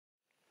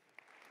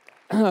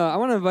I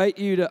want to invite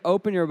you to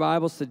open your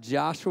Bibles to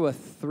Joshua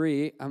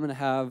 3. I'm going to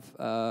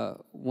have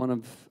one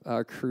of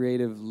our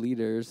creative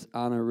leaders,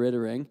 Anna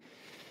Rittering.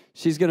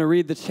 She's going to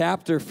read the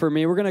chapter for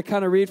me. We're going to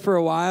kind of read for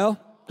a while.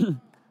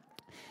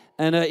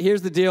 And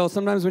here's the deal.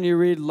 Sometimes when you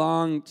read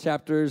long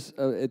chapters,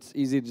 it's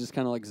easy to just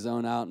kind of like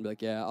zone out and be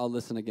like, yeah, I'll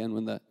listen again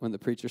when the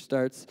preacher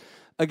starts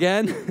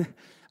again.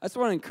 I just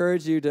want to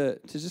encourage you to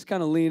just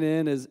kind of lean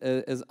in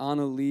as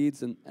Anna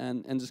leads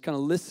and just kind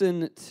of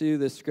listen to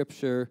the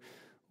scripture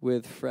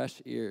with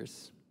fresh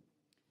ears.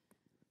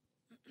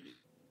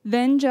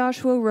 Then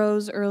Joshua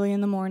rose early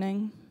in the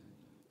morning,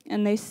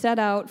 and they set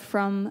out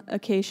from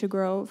Acacia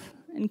Grove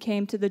and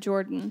came to the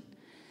Jordan,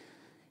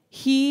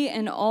 he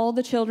and all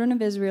the children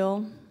of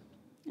Israel,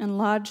 and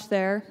lodged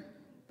there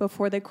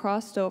before they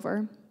crossed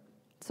over.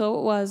 So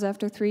it was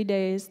after 3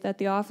 days that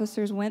the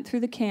officers went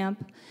through the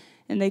camp,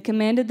 and they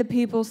commanded the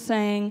people,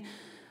 saying,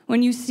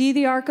 "When you see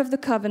the ark of the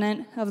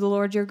covenant of the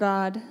Lord your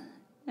God,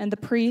 and the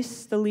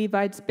priests, the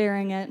Levites,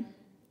 bearing it,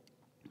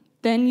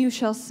 then you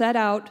shall set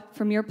out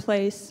from your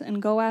place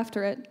and go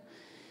after it.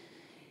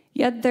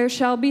 Yet there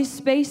shall be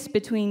space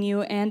between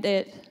you and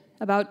it,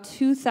 about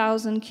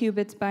 2,000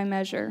 cubits by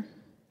measure.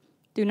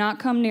 Do not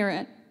come near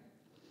it,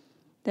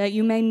 that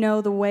you may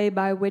know the way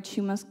by which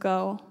you must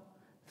go,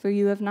 for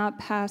you have not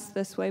passed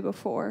this way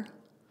before."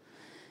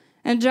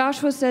 And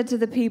Joshua said to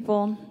the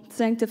people,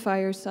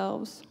 "Sanctify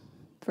yourselves,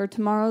 for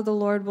tomorrow the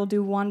Lord will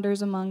do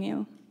wonders among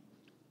you."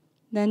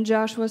 Then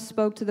Joshua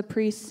spoke to the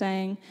priests,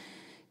 saying,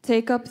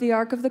 "Take up the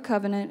ark of the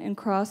covenant and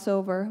cross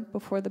over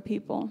before the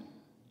people."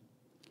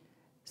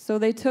 So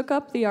they took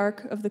up the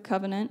ark of the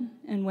covenant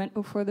and went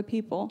before the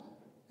people.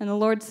 And the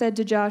Lord said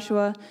to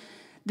Joshua,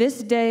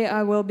 "This day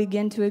I will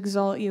begin to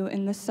exalt you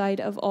in the sight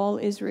of all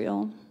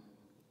Israel,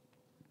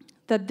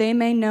 that they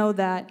may know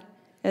that,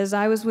 as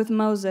I was with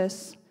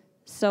Moses,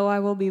 so I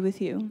will be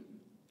with you.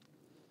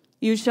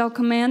 You shall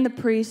command the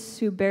priests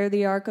who bear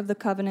the ark of the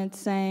covenant,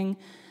 saying,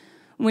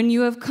 'When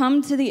you have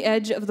come to the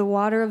edge of the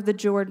water of the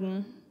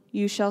Jordan,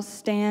 you shall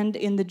stand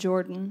in the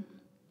Jordan.'"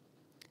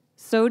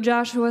 So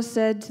Joshua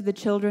said to the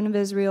children of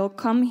Israel,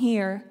 "Come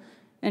here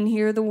and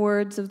hear the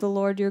words of the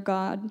Lord your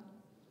God."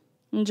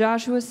 And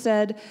Joshua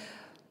said,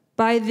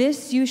 "By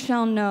this you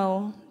shall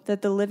know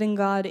that the living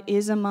God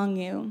is among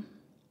you,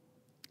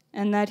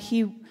 and that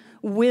he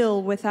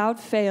will without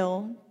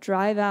fail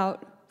drive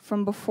out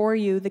from before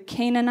you the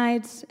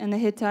Canaanites and the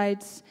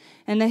Hittites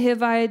and the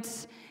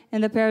Hivites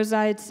and the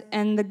Perizzites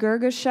and the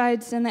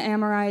Girgashites and the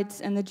Amorites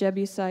and the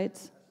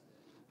Jebusites.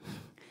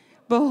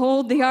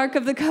 Behold, the ark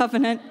of the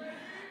covenant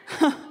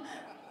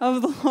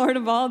of the Lord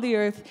of all the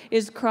earth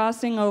is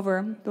crossing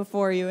over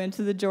before you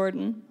into the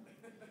Jordan.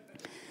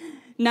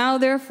 Now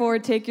therefore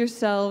take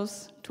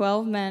yourselves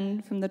 12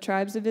 men from the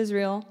tribes of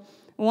Israel,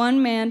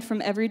 1 man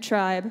from every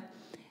tribe,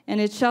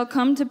 and it shall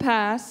come to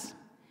pass,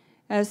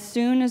 as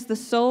soon as the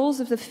soles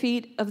of the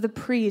feet of the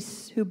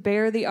priests who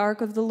bear the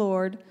ark of the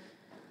Lord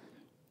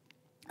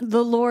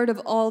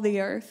of all the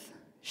earth,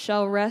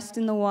 shall rest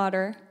in the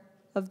water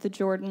of the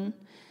Jordan,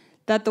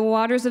 that the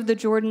waters of the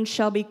Jordan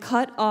shall be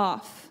cut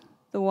off,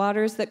 the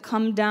waters that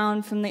come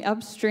down from the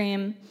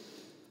upstream,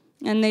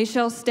 and they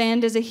shall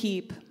stand as a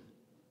heap."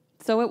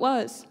 So it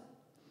was,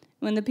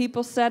 when the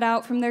people set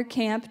out from their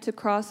camp to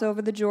cross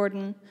over the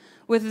Jordan,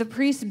 with the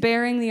priests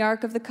bearing the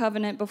ark of the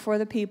covenant before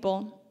the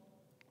people.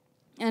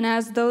 And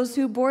as those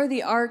who bore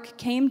the ark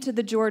came to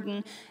the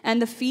Jordan,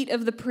 and the feet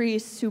of the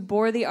priests who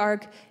bore the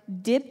ark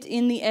dipped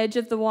in the edge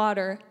of the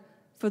water,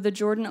 for the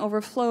Jordan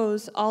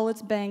overflows all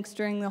its banks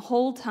during the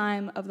whole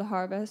time of the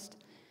harvest,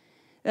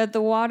 that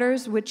the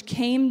waters which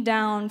came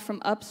down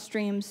from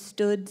upstream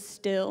stood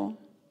still,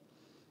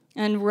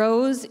 and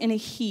rose in a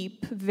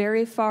heap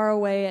very far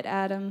away at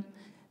Adam,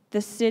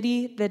 the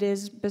city that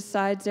is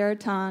beside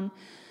Zaratan.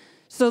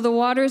 So the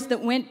waters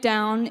that went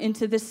down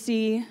into the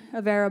sea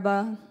of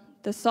Arabah,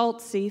 the salt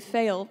sea,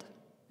 failed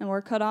and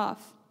were cut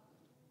off,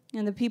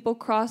 and the people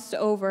crossed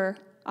over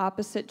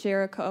opposite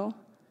Jericho.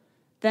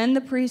 Then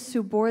the priests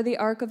who bore the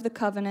ark of the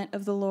covenant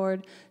of the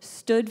Lord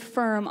stood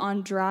firm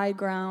on dry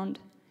ground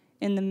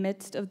in the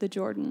midst of the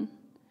Jordan,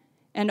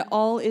 and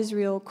all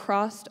Israel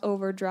crossed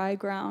over dry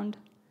ground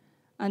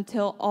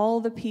until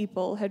all the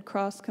people had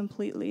crossed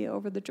completely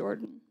over the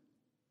Jordan.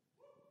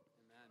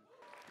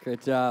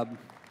 Great job.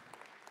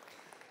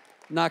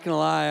 Not going to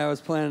lie, I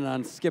was planning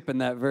on skipping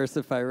that verse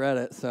if I read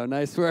it, so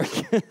nice work.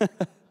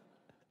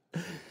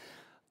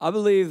 I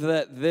believe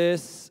that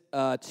this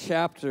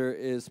chapter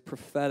is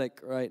prophetic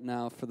right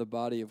now for the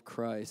body of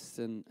Christ,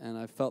 and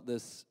I felt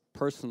this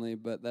personally,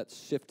 but that's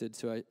shifted,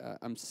 so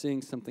I'm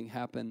seeing something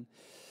happen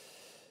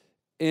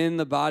in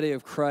the body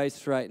of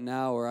Christ right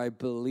now where I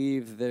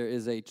believe there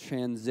is a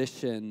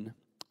transition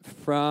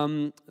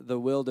from the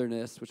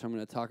wilderness, which I'm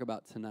going to talk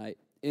about tonight,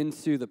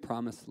 into the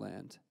promised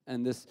land.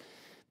 And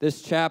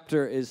this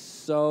chapter is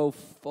so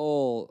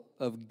full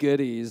of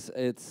goodies.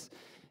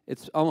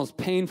 It's almost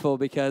painful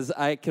because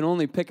I can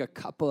only pick a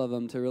couple of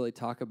them to really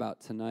talk about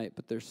tonight,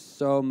 but there's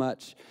so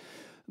much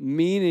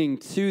meaning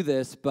to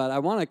this. But I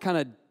want to kind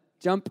of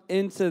jump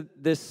into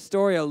this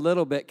story a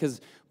little bit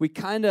because we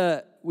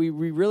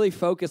really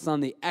focus on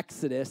the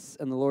Exodus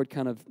and the Lord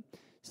kind of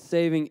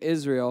saving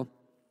Israel.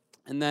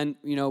 And then,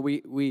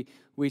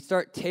 we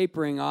start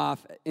tapering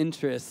off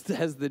interest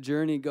as the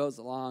journey goes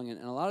along.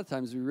 And a lot of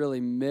times we really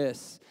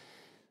miss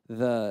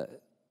the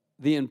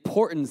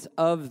importance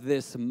of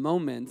this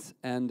moment.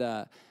 And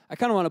I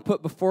kind of want to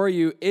put before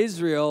you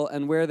Israel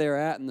and where they're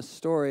at in the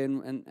story.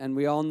 And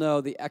we all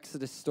know the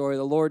Exodus story.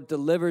 The Lord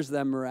delivers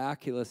them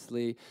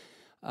miraculously.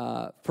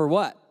 For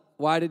what?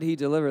 Why did he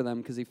deliver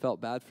them? Because he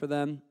felt bad for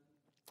them?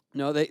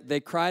 No, they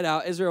cried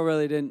out. Israel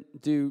really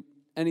didn't do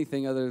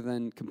anything other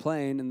than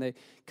complain, and they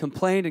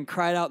complained and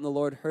cried out, and the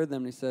Lord heard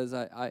them, and he says,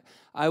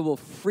 I will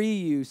free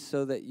you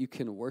so that you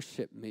can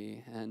worship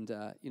me. And,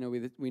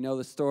 we know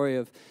the story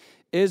of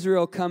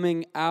Israel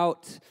coming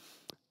out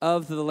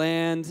of the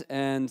land,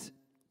 and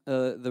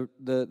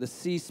the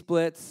sea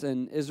splits,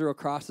 and Israel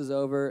crosses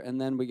over,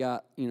 and then we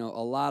got, a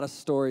lot of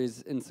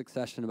stories in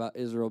succession about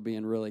Israel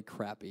being really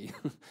crappy.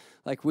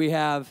 Like we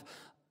have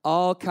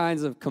all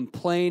kinds of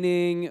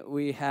complaining,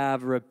 we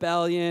have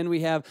rebellion, we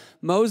have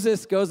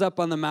Moses goes up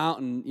on the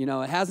mountain,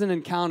 has an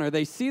encounter.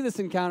 They see this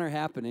encounter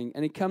happening,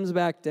 and he comes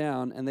back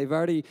down, and they've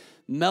already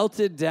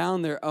melted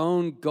down their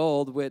own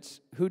gold, which,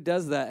 who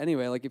does that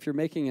anyway? Like, if you're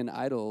making an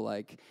idol,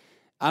 like,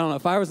 I don't know,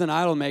 if I was an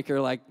idol maker,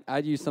 like,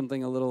 I'd use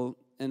something a little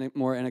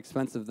more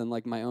inexpensive than,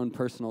 like, my own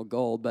personal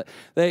gold. But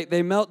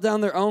they melt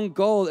down their own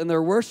gold, and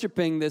they're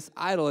worshiping this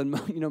idol, and,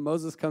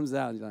 Moses comes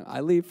out, he's like, I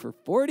leave for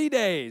 40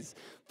 days.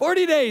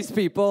 40 days,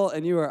 people,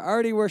 and you are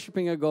already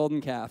worshiping a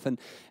golden calf.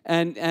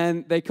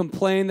 And they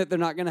complain that they're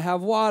not going to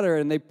have water,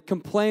 and they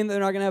complain that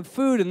they're not going to have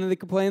food, and then they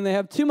complain they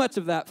have too much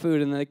of that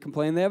food, and then they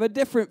complain they have a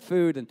different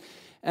food.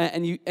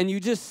 And you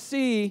just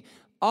see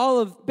all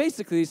of,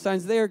 basically, these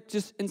signs. They are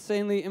just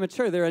insanely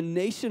immature. They're a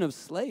nation of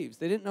slaves.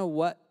 They didn't know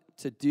what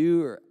to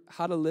do or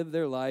how to live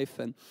their life.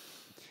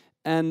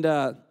 And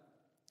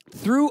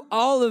through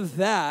all of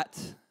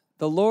that,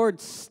 the Lord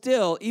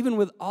still, even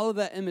with all of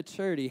that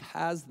immaturity,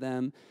 has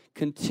them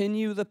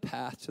continue the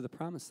path to the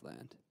promised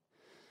land.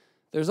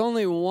 There's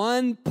only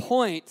one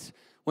point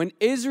when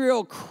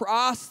Israel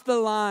crossed the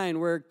line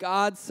where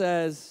God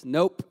says,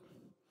 nope,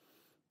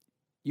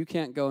 you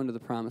can't go into the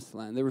promised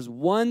land. There was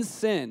one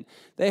sin.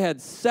 They had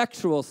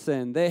sexual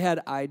sin. They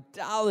had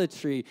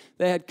idolatry.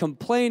 They had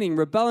complaining,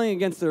 rebelling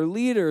against their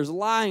leaders,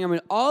 lying. I mean,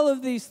 all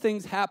of these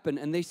things happened,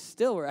 and they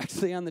still were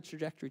actually on the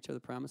trajectory to the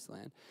promised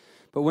land.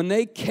 But when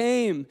they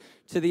came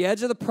to the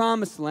edge of the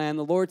promised land,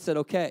 the Lord said,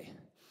 okay,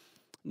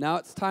 now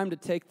it's time to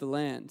take the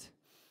land.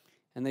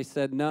 And they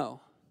said no.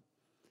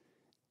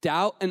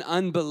 Doubt and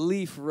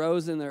unbelief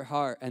rose in their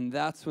heart, and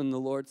that's when the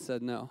Lord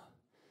said no.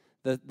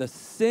 The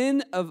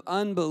sin of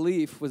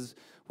unbelief was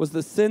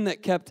the sin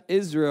that kept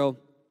Israel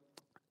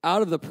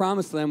out of the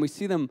promised land. We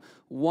see them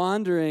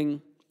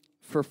wandering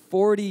for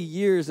 40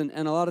 years, and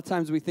a lot of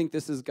times we think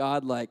this is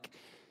God like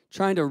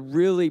trying to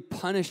really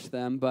punish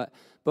them, but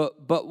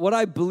what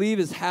I believe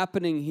is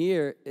happening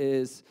here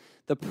is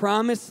the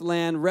promised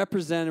land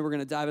represented, we're going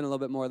to dive in a little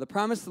bit more, the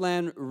promised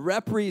land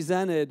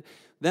represented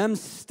them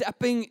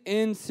stepping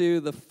into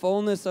the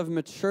fullness of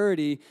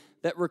maturity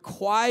that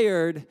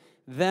required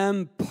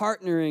them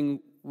partnering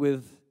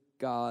with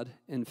God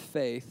in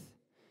faith,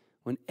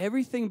 when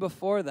everything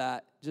before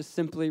that just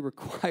simply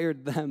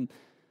required them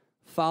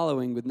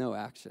following with no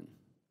action.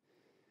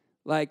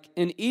 Like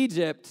in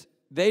Egypt,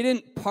 they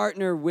didn't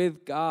partner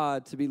with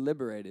God to be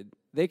liberated.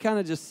 They kind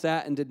of just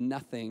sat and did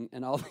nothing,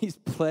 and all these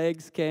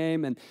plagues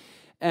came,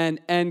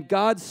 and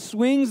God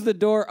swings the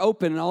door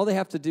open, and all they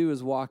have to do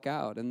is walk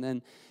out. And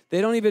then they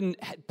don't even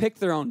pick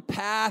their own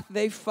path.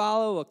 They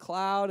follow a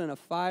cloud and a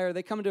fire.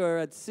 They come to a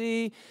Red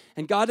Sea,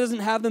 and God doesn't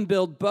have them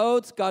build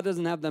boats. God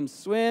doesn't have them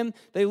swim.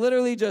 They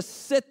literally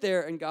just sit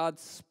there, and God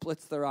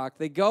splits the rock.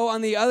 They go on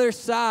the other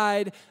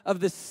side of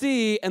the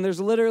sea, and there's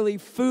literally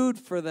food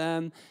for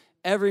them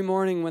every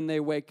morning when they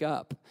wake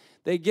up.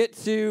 They get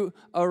to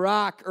a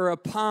rock or a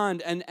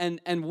pond,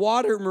 and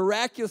water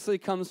miraculously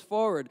comes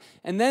forward.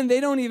 And then they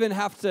don't even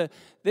have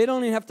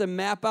to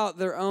map out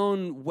their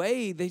own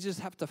way. They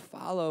just have to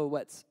follow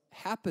what's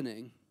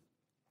happening.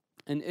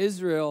 And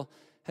Israel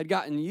had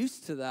gotten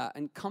used to that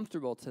and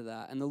comfortable to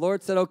that. And the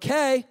Lord said,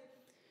 okay,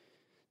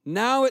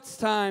 now it's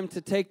time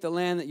to take the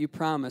land that you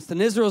promised.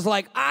 And Israel's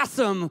like,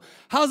 awesome.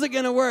 How's it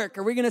going to work?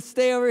 Are we going to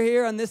stay over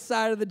here on this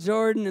side of the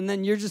Jordan, and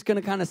then you're just going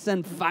to kind of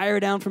send fire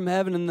down from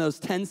heaven, and those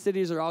 10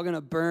 cities are all going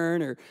to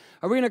burn? Or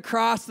are we going to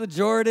cross the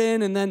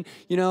Jordan, and then,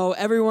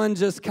 everyone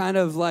just kind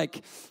of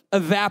like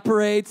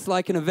evaporates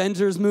like an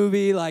Avengers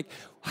movie? Like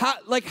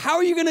how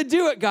are you going to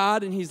do it,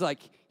 God? And he's like,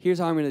 here's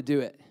how I'm going to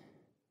do it.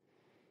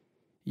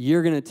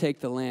 You're going to take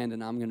the land,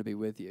 and I'm going to be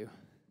with you.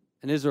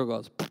 And Israel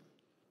goes,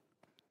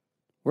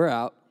 we're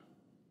out.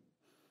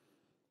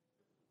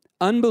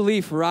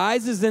 Unbelief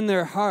rises in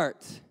their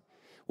heart.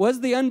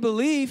 Was the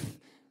unbelief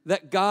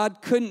that God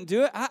couldn't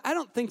do it? I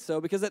don't think so,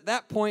 because at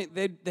that point,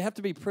 they have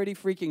to be pretty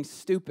freaking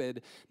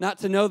stupid not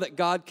to know that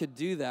God could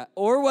do that.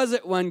 Or was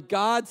it when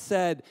God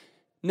said,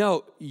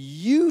 no,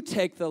 you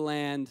take the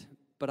land,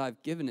 but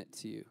I've given it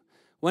to you?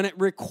 when it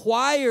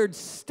required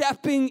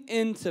stepping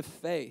into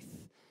faith.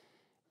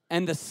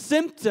 And the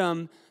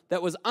symptom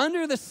that was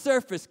under the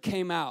surface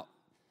came out,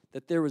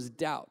 that there was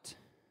doubt.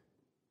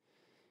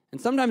 And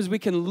sometimes we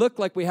can look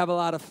like we have a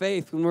lot of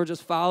faith when we're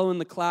just following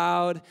the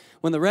cloud,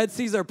 when the Red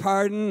Seas are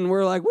parting, and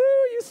we're like, woo,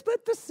 you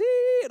split the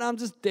sea, and I'm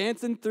just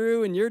dancing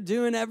through, and you're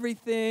doing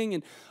everything,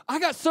 and I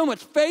got so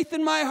much faith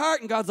in my heart,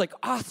 and God's like,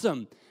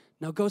 awesome,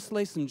 now go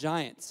slay some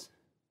giants.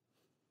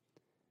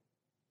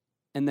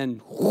 And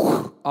then,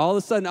 whoosh, all of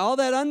a sudden, all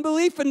that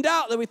unbelief and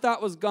doubt that we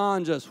thought was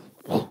gone just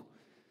whoosh,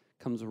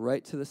 comes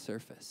right to the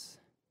surface.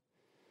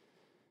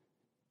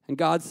 And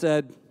God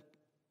said,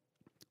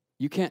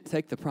 you can't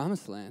take the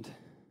promised land.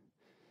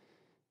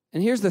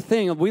 And here's the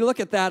thing, we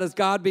look at that as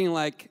God being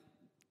like,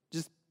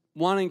 just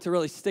wanting to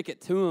really stick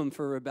it to him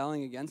for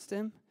rebelling against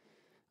him.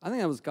 I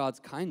think that was God's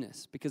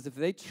kindness, because if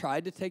they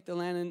tried to take the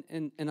land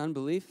in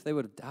unbelief, they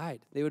would have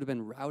died. They would have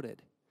been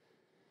routed.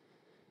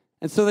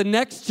 And so the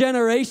next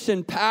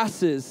generation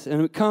passes,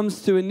 and it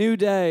comes to a new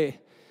day,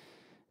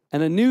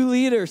 and a new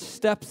leader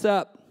steps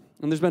up,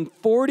 and there's been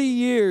 40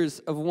 years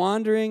of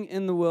wandering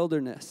in the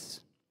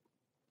wilderness.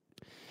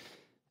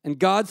 And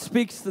God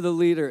speaks to the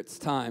leader, it's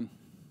time.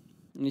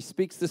 And he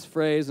speaks this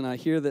phrase, and I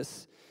hear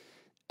this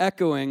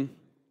echoing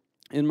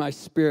in my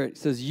spirit. He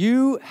says,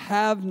 you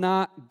have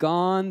not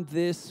gone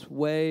this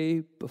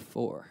way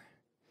before.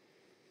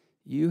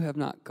 You have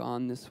not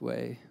gone this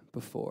way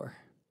before.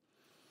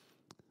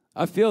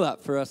 I feel that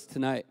for us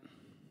tonight.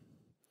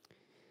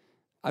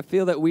 I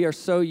feel that we are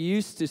so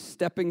used to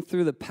stepping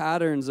through the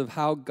patterns of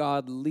how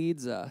God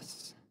leads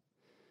us.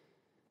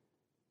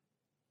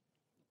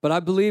 But I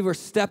believe we're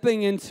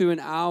stepping into an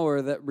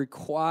hour that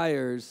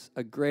requires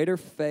a greater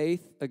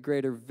faith, a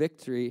greater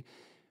victory,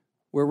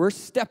 where we're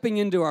stepping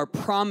into our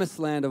promised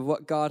land of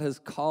what God has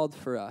called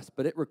for us.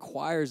 But it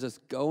requires us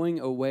going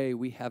a way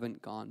we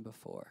haven't gone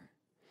before.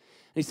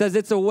 And he says,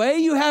 it's a way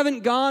you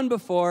haven't gone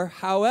before.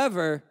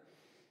 However,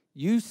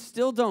 you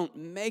still don't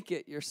make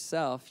it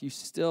yourself. You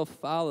still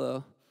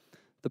follow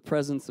the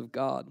presence of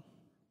God.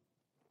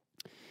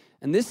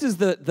 And this is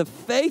the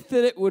faith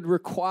that it would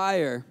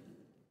require.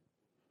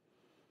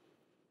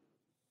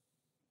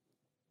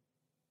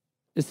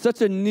 It's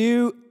such a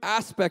new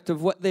aspect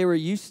of what they were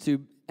used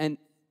to, and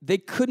they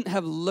couldn't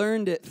have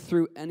learned it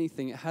through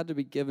anything. It had to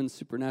be given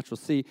supernatural.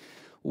 See,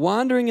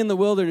 wandering in the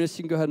wilderness,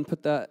 you can go ahead and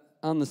put that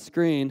on the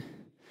screen.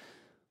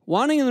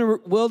 Wandering in the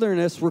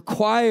wilderness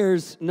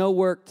requires no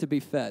work to be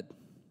fed.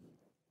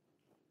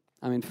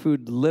 I mean,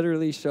 food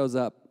literally shows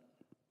up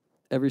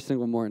every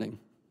single morning.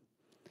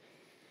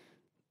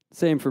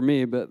 Same for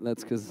me, but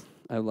that's because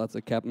I have lots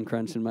of Captain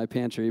Crunch in my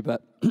pantry,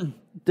 but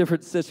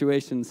different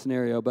situation,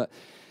 scenario, but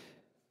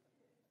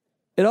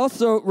it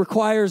also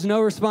requires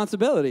no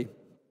responsibility.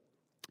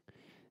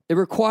 It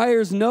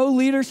requires no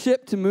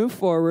leadership to move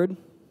forward.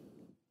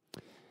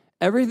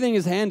 Everything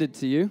is handed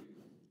to you.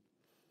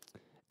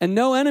 And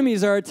no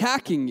enemies are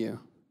attacking you.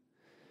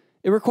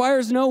 It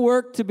requires no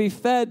work to be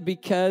fed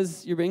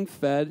because you're being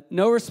fed.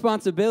 No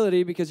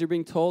responsibility because you're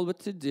being told what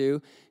to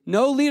do.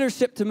 No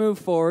leadership to move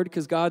forward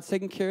because God's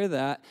taking care of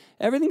that.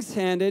 Everything's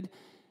handed.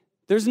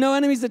 There's no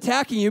enemies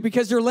attacking you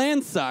because your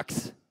land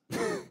sucks.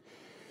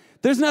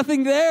 There's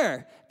nothing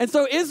there. And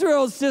so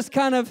Israel's just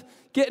kind of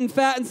getting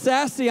fat and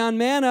sassy on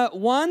manna,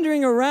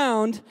 wandering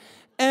around,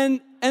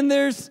 and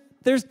there's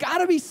got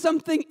to be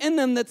something in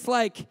them that's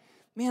like,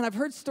 man, I've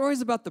heard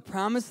stories about the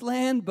promised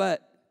land,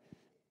 but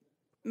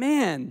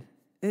man,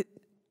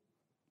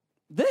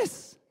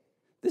 this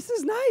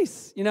is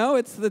nice. You know,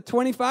 it's the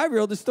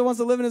 25-year-old who still wants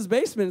to live in his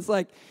basement. It's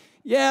like,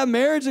 yeah,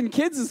 marriage and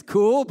kids is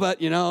cool,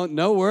 but, you know,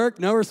 no work,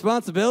 no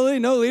responsibility,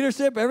 no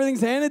leadership,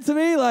 everything's handed to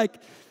me.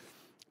 Like,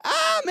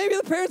 maybe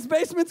the parents'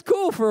 basement's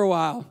cool for a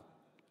while.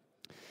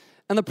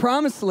 And the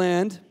promised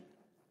land,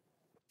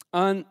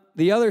 on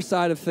the other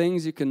side of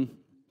things, you can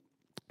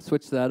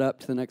switch that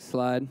up to the next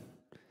slide.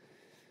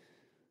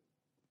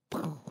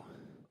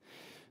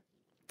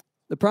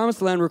 The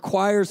promised land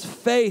requires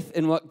faith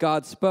in what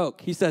God spoke.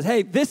 He says,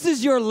 hey, this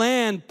is your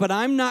land, but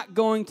I'm not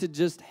going to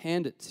just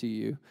hand it to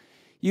you.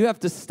 You have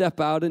to step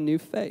out in new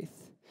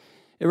faith.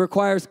 It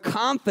requires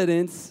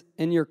confidence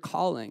in your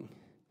calling.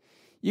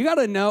 You got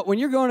to know, when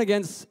you're going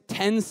against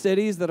 10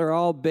 cities that are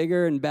all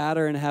bigger and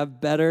badder and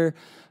have better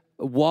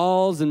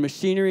walls and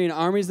machinery and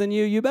armies than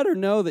you, you better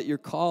know that you're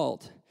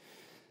called.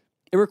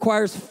 It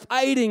requires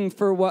fighting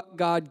for what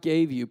God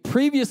gave you.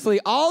 Previously,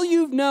 all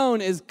you've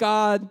known is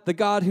God, the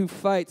God who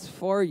fights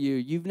for you.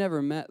 You've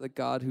never met the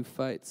God who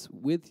fights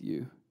with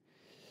you.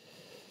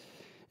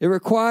 It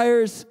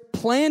requires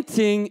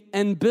planting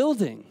and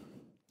building.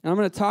 And I'm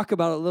going to talk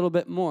about it a little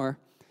bit more.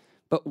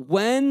 But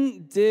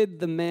when did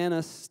the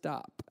manna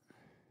stop?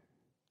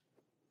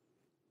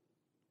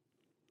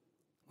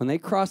 When they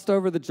crossed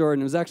over the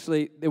Jordan,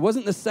 it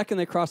wasn't the second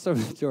they crossed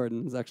over the Jordan.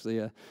 It was actually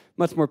a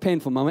much more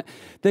painful moment.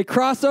 They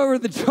cross over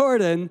the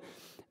Jordan,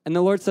 and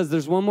the Lord says,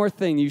 there's one more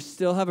thing. You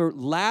still have a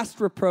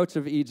last reproach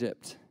of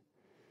Egypt.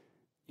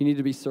 You need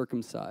to be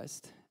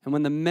circumcised. And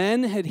when the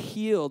men had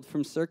healed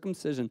from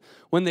circumcision,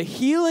 when the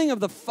healing of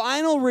the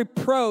final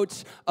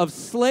reproach of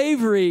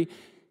slavery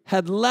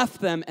had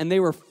left them and they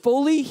were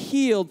fully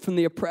healed from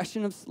the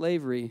oppression of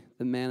slavery,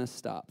 the manna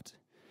stopped.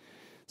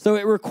 So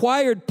it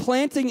required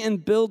planting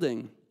and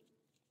building.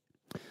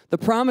 The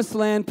promised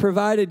land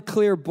provided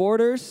clear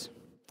borders.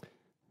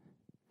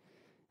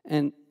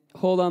 And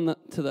hold on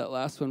to that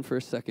last one for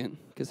a second,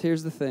 because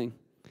here's the thing.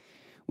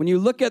 When you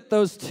look at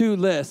those two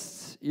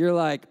lists, you're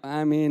like,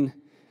 I mean,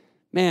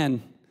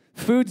 man,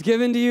 food's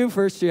given to you,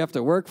 first you have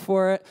to work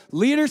for it.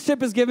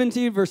 Leadership is given to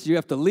you, first you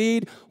have to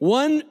lead.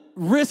 One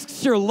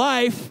risks your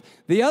life,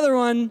 the other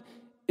one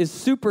is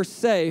super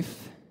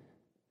safe.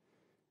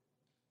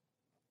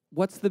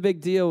 What's the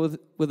big deal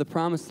with the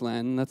promised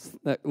land? And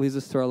that leads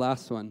us to our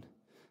last one.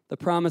 The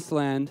promised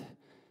land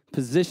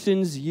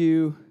positions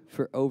you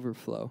for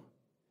overflow.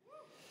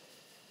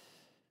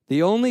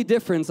 The only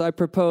difference I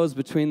propose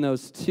between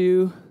those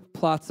two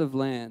plots of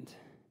land,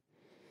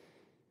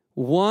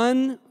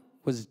 one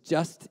was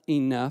just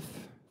enough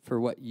for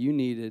what you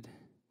needed,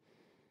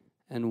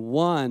 and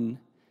one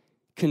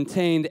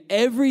contained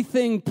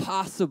everything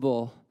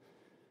possible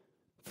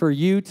for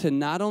you to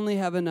not only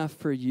have enough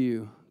for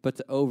you, but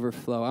to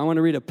overflow. I want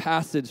to read a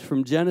passage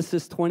from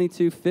Genesis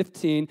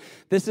 22:15.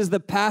 This is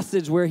the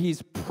passage where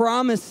he's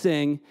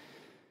promising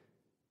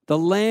the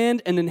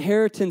land and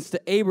inheritance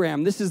to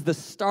Abraham. This is the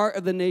start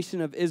of the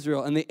nation of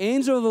Israel. And the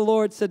angel of the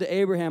Lord said to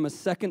Abraham a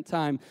second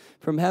time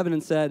from heaven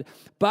and said,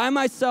 "By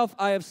myself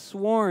I have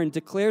sworn,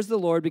 declares the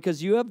Lord,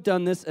 because you have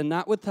done this and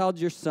not withheld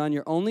your son,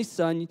 your only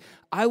son,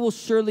 I will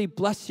surely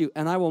bless you,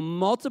 and I will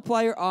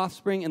multiply your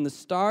offspring in the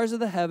stars of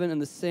the heaven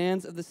and the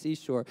sands of the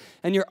seashore.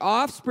 And your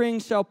offspring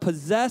shall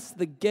possess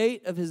the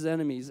gate of his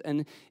enemies,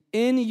 and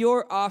in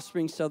your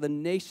offspring shall the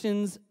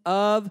nations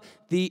of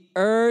the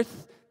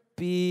earth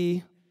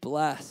be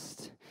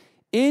blessed.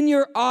 In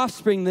your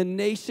offspring, the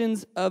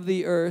nations of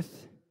the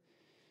earth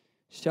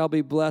shall be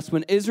blessed."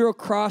 When Israel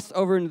crossed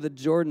over into the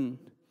Jordan,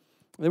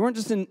 they weren't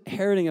just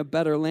inheriting a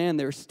better land,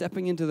 they were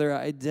stepping into their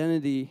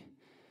identity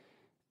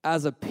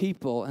as a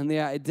people. And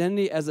the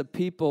identity as a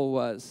people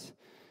was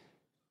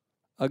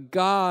a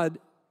God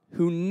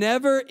who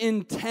never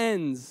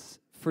intends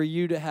for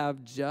you to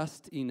have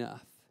just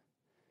enough,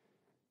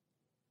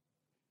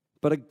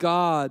 but a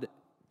God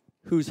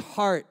whose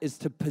heart is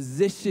to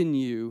position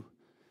you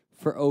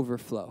for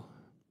overflow.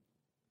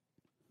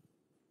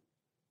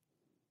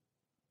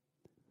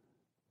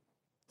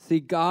 See,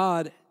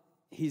 God,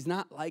 he's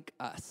not like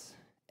us.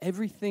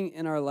 Everything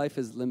in our life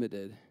is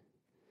limited.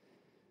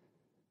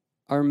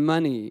 Our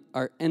money,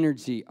 our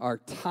energy, our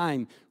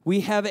time.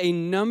 We have a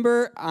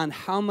number on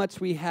how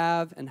much we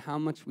have and how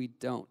much we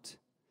don't.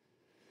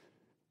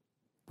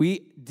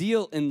 We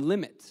deal in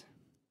limit.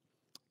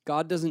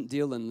 God doesn't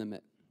deal in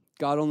limit.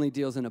 God only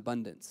deals in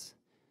abundance.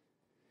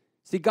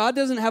 See, God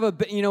doesn't have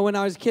when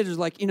I was a kid, it was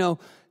like,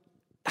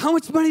 how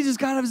much money does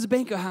God have as a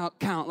bank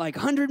account? Like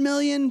 100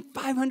 million,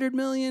 500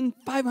 million,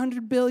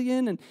 500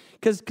 billion? And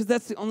because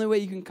that's the only way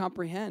you can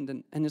comprehend.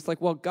 And it's like,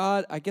 well,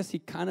 God, I guess he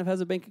kind of has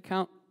a bank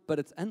account, but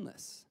it's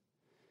endless.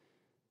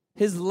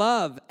 His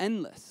love,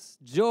 endless.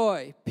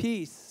 Joy,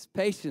 peace,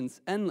 patience,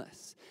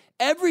 endless.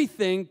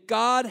 Everything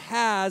God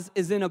has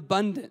is in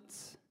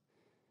abundance.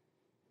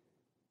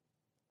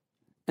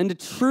 And to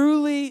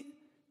truly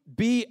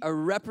be a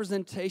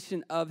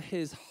representation of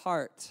his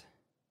heart,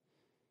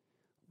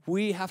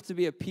 we have to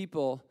be a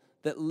people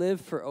that live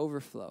for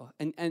overflow.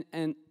 And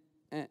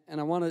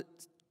I want to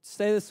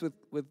say this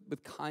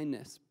with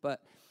kindness,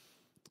 but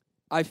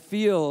I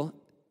feel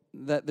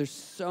that there's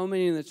so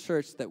many in the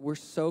church that we're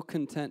so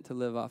content to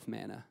live off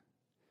manna.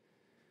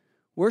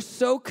 We're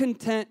so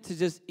content to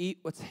just eat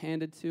what's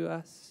handed to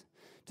us,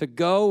 to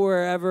go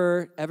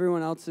wherever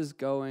everyone else is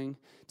going,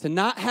 to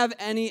not have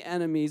any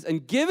enemies.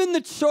 And given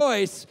the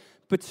choice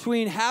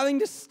between having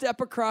to step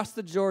across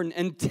the Jordan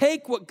and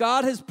take what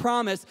God has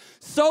promised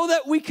so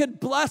that we could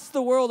bless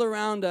the world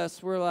around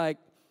us, we're like,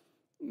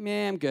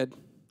 man, I'm good.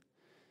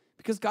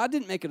 Because God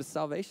didn't make it a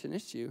salvation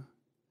issue.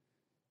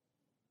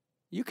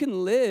 You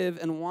can live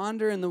and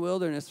wander in the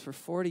wilderness for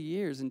 40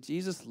 years, and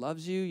Jesus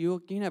loves you. You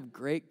can have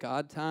great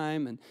God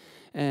time,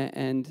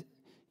 and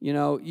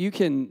you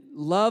can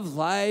love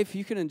life.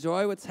 You can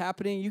enjoy what's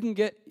happening. You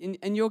can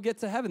and you'll get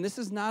to heaven. This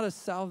is not a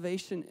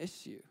salvation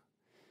issue.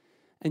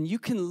 And you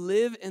can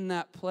live in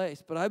that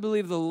place. But I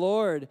believe the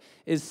Lord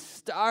is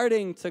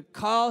starting to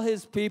call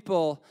his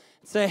people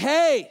and say,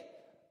 hey,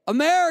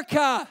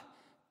 America,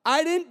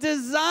 I didn't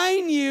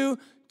design you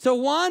to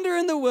wander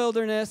in the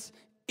wilderness,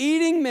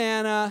 eating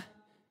manna,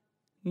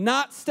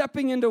 not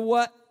stepping into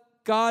what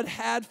God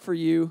had for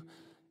you.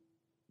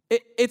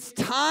 It's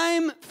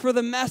time for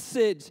the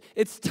message.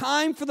 It's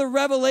time for the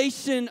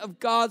revelation of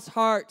God's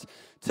heart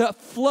to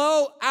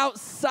flow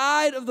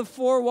outside of the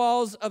four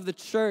walls of the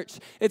church.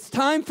 It's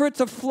time for it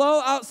to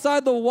flow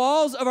outside the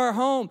walls of our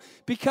home,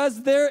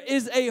 because there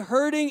is a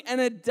hurting and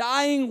a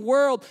dying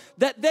world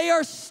that they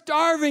are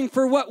starving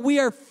for what we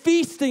are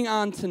feasting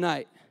on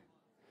tonight.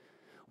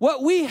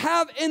 What we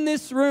have in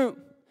this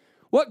room,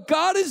 what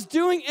God is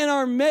doing in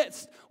our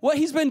midst, what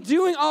he's been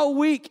doing all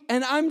week.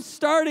 And I'm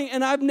starting,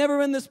 and I've never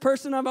been this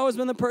person. I've always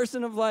been the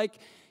person of like,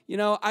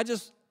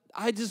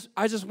 I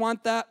just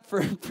want that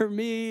for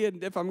me,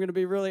 and if I'm going to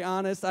be really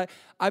honest,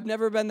 I've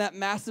never been that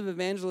massive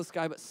evangelist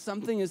guy, but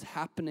something is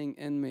happening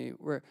in me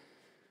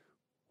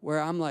where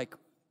I'm like,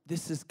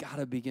 this has got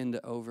to begin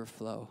to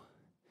overflow.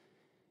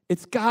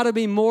 It's got to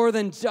be more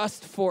than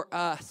just for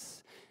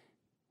us,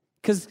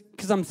 because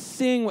I'm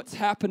seeing what's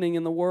happening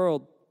in the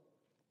world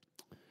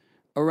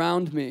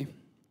around me.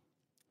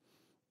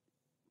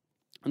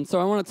 And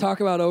so I want to talk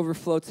about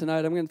overflow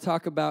tonight. I'm going to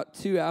talk about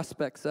two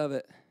aspects of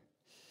it.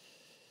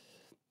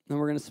 And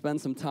we're going to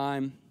spend some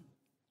time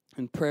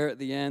in prayer at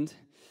the end.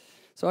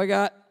 So I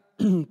got,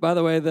 by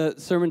the way, the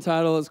sermon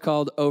title is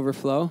called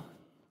Overflow.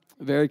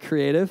 Very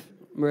creative.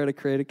 We're at a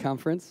creative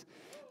conference.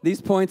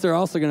 These points are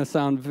also going to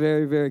sound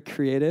very, very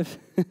creative.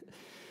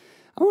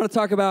 I want to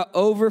talk about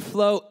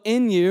overflow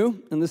in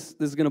you, and this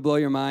is going to blow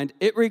your mind.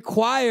 It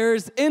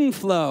requires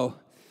inflow.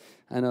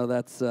 I know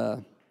that's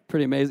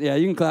pretty amazing. Yeah,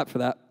 you can clap for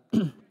that.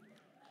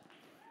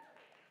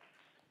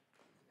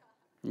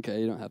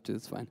 Okay, you don't have to.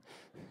 It's fine.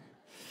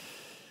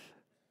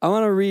 I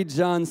want to read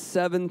John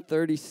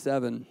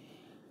 7:37.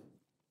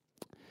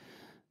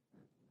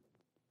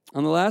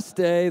 On the last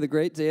day, the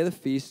great day of the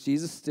feast,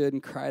 Jesus stood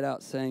and cried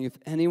out, saying, "If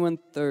anyone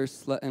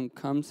thirsts, let him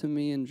come to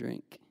me and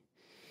drink.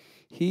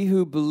 He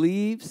who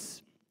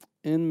believes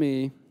in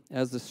me,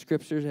 as the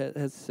Scripture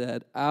has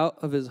said, out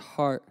of his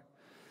heart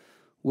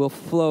will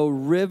flow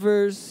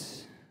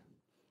rivers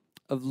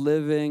of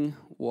living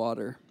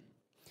water."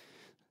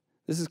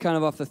 This is kind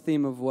of off the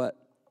theme of what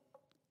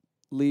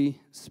Lee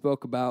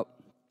spoke about.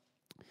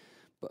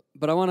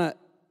 But I want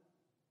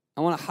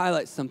to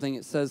highlight something.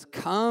 It says,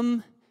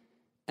 "Come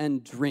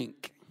and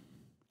drink."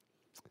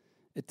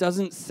 It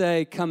doesn't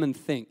say, "Come and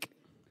think."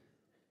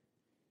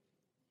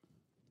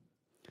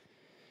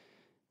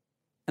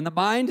 And the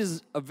mind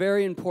is a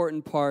very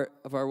important part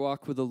of our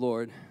walk with the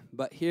Lord.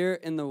 But here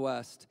in the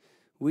West,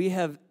 we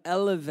have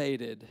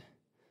elevated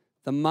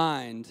the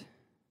mind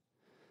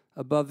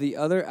above the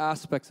other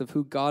aspects of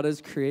who God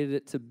has created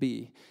it to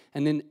be.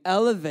 And in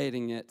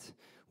elevating it,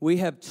 we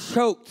have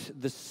choked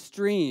the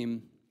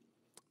stream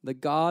that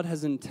God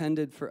has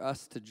intended for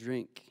us to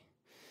drink.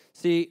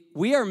 See,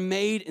 we are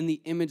made in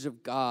the image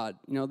of God.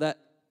 You know, that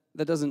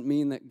doesn't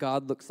mean that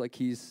God looks like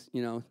he's,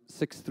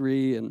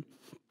 6'3" and,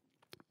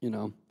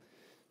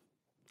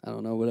 I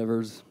don't know,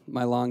 whatever's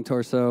my long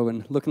torso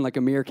and looking like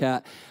a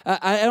meerkat.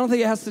 I don't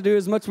think it has to do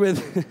as much with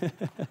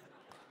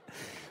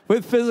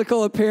with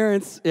physical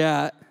appearance.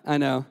 Yeah, I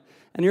know.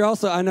 And you're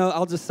also, I know,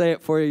 I'll just say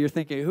it for you. You're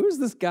thinking, who's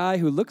this guy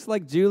who looks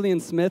like Julian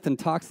Smith and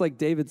talks like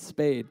David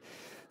Spade?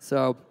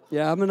 So,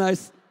 yeah,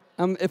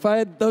 if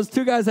those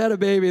two guys had a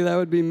baby, that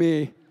would be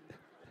me.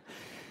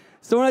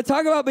 So when I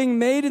talk about being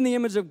made in the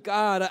image of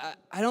God,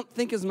 I don't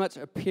think as much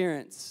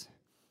appearance.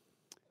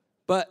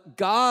 But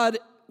God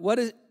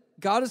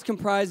is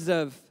comprised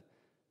of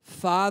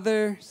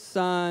Father,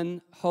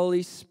 Son,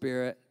 Holy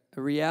Spirit,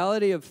 a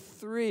reality of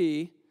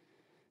three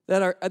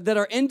that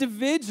are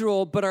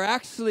individual but are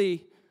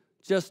actually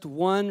just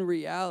one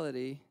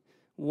reality.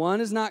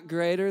 One is not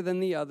greater than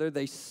the other.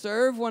 They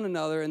serve one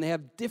another, and they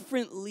have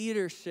different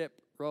leadership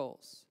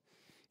roles.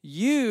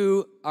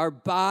 You are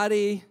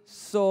body,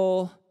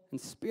 soul, and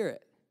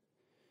spirit.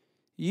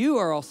 You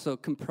are also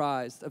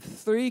comprised of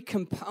three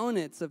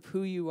components of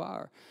who you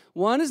are.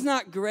 One is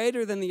not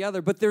greater than the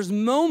other, but there's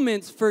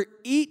moments for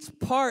each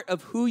part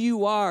of who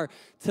you are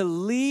to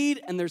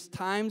lead, and there's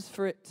times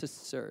for it to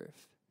serve.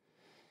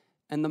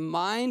 And the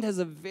mind has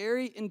a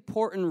very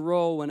important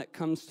role when it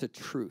comes to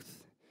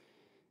truth.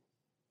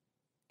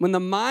 When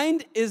the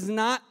mind is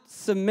not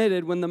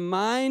submitted, when the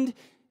mind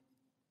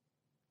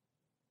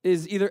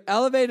is either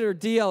elevated or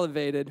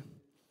de-elevated,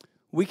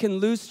 we can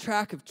lose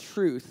track of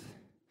truth.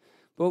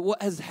 But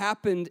what has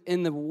happened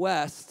in the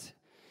West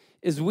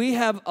is we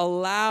have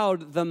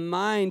allowed the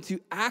mind to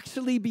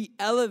actually be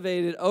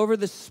elevated over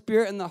the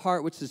spirit and the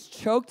heart, which has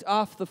choked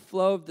off the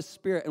flow of the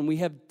spirit. And we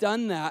have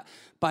done that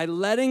by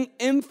letting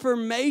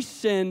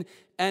information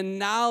and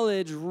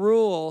knowledge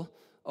rule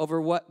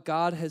over what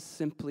God has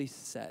simply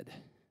said.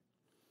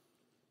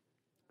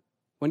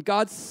 When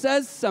God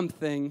says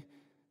something,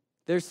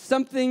 there's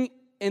something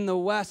in the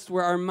West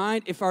where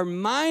if our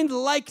mind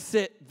likes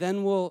it,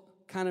 then we'll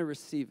kind of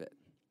receive it.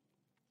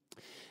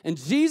 And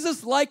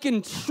Jesus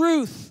likened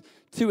truth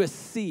to a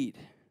seed.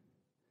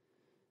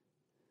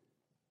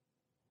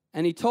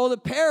 And he told a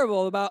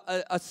parable about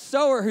a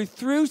sower who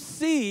threw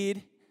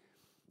seed,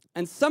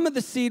 and some of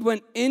the seed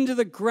went into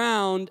the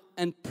ground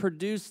and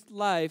produced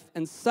life,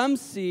 and some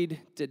seed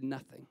did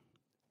nothing.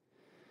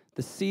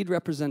 The seed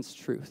represents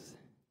truth.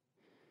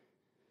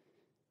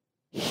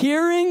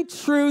 Hearing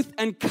truth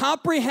and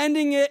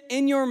comprehending it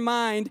in your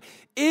mind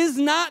is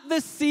not the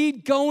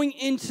seed going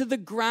into the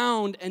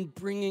ground and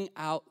bringing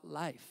out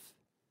life.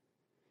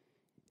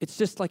 It's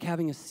just like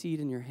having a seed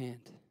in your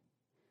hand.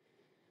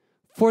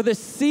 For the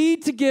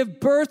seed to give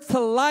birth to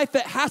life,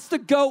 it has to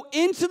go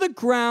into the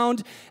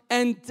ground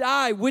and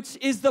die, which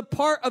is the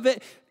part of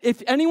it.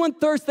 If anyone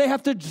thirsts, they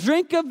have to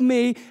drink of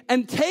me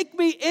and take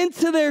me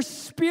into their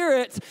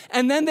spirit,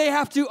 and then they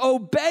have to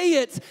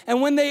obey it.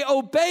 And when they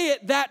obey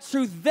it, that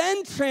truth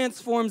then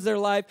transforms their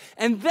life,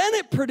 and then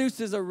it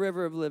produces a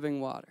river of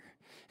living water.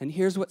 And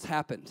here's what's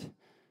happened.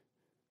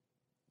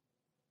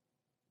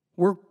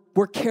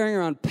 We're carrying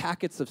around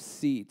packets of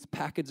seeds,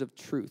 packets of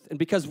truth. And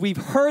because we've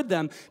heard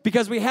them,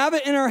 because we have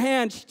it in our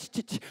hands,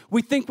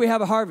 we think we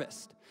have a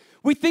harvest.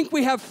 We think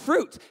we have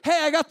fruit. Hey,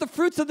 I got the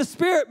fruits of the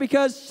Spirit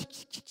because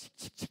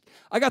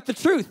I got the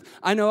truth.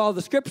 I know all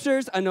the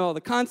scriptures. I know all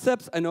the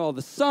concepts. I know all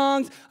the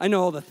songs. I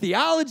know all the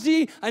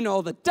theology. I know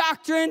all the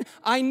doctrine.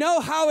 I know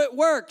how it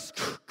works.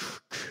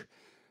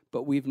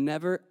 But we've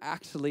never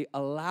actually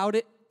allowed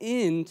it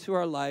into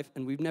our life,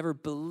 and we've never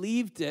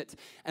believed it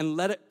and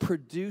let it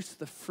produce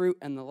the fruit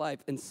and the life.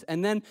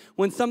 And then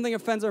when something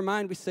offends our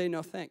mind, we say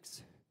no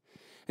thanks.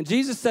 And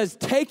Jesus says,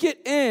 take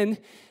it in,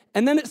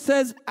 and then it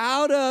says,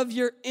 out of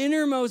your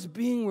innermost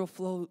being will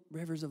flow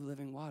rivers of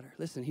living water.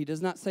 Listen, he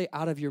does not say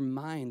out of your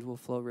mind will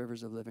flow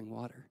rivers of living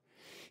water.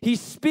 He's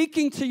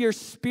speaking to your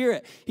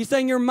spirit. He's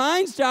saying your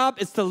mind's job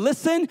is to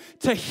listen,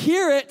 to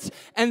hear it,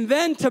 and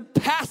then to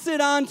pass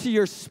it on to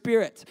your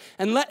spirit.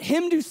 And let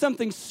him do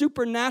something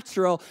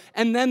supernatural,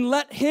 and then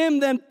let him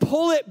then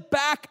pull it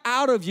back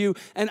out of you.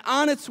 And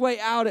on its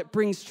way out, it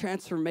brings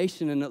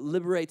transformation, and it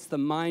liberates the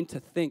mind to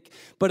think.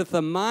 But if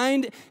the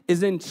mind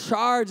is in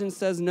charge and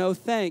says no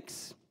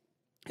thanks,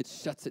 it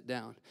shuts it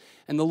down.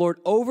 And the Lord,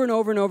 over and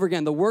over and over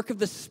again, the work of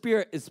the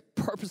Spirit is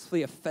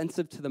purposefully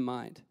offensive to the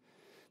mind.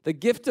 The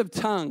gift of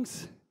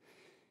tongues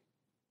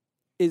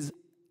is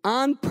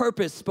on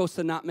purpose supposed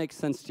to not make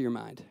sense to your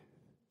mind.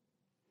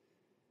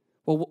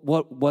 Well,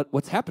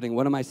 what's happening?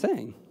 What am I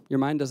saying? Your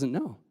mind doesn't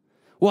know.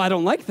 Well, I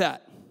don't like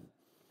that.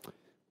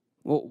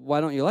 Well,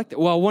 why don't you like that?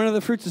 Well, one of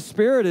the fruits of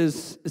Spirit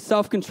is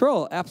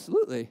self-control.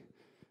 Absolutely.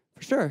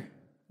 For sure.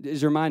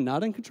 Is your mind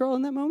not in control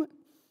in that moment?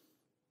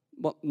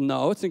 Well,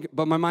 no,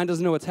 but my mind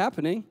doesn't know what's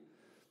happening.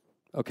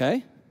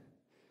 Okay.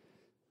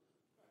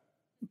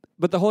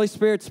 But the Holy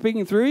Spirit's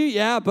speaking through you?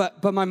 Yeah,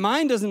 but my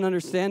mind doesn't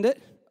understand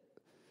it.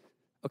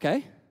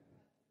 Okay.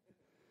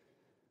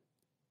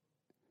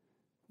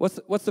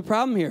 What's the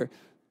problem here?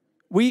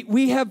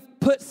 We have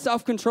put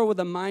self-control with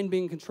the mind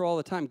being in control all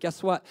the time.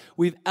 Guess what?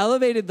 We've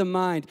elevated the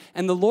mind,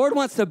 and the Lord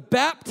wants to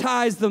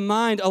baptize the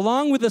mind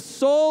along with the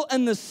soul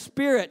and the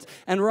spirit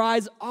and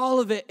rise all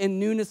of it in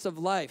newness of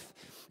life.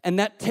 And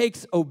that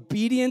takes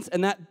obedience,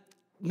 and that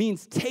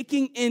means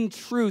taking in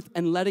truth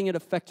and letting it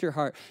affect your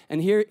heart.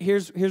 And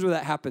here's where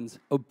that happens.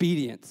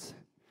 Obedience.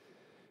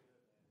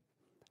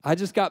 I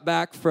just got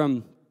back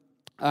from,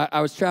 I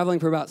was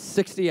traveling for about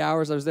 60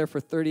 hours. I was there for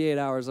 38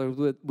 hours. I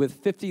was with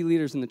 50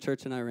 leaders in the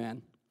church in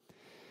Iran.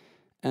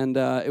 And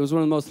it was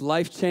one of the most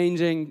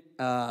life-changing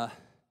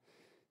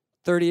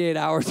 38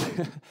 hours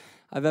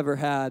I've ever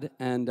had.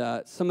 And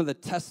some of the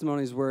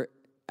testimonies were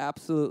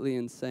absolutely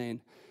insane.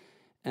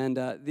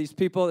 And these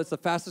people, it's the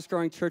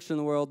fastest-growing church in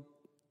the world.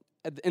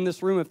 In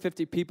this room of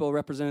 50 people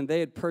represented, they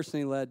had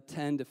personally led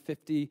 10 to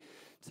 50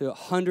 to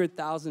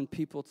 100,000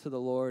 people to the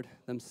Lord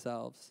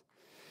themselves.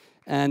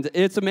 And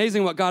it's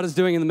amazing what God is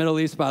doing in the Middle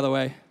East, by the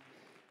way.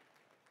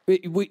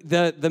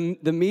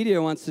 The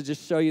media wants to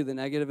just show you the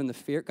negative and the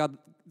fear.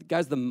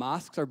 Guys, the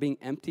mosques are being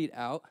emptied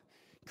out.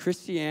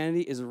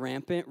 Christianity is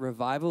rampant.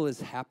 Revival is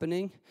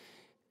happening.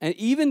 And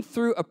even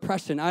through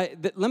oppression,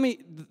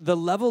 the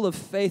level of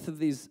faith of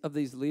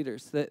these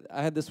leaders. That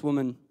I had this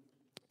woman.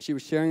 She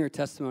was sharing her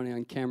testimony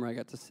on camera. I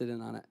got to sit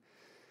in on it.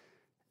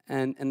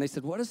 And they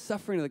said, what does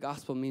suffering of the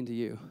gospel mean to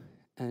you?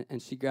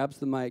 And she grabs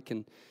the mic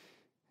and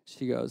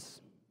she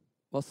goes,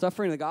 well,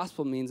 suffering of the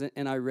gospel means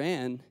in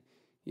Iran,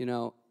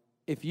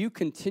 if you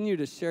continue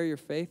to share your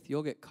faith,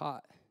 you'll get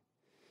caught.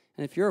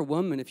 And if you're a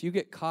woman, if you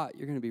get caught,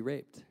 you're going to be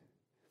raped.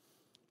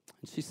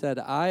 And she said,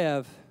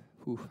 I'm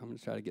going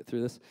to try to get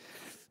through this.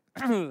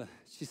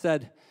 She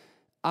said,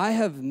 I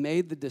have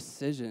made the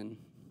decision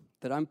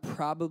that I'm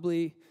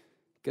probably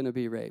going to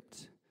be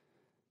raped.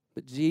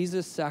 But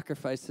Jesus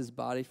sacrificed his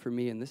body for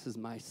me, and this is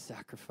my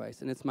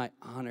sacrifice, and it's my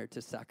honor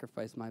to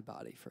sacrifice my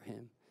body for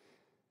him.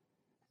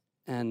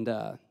 And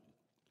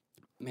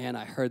man,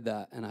 I heard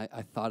that, and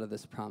I thought of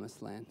this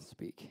promised land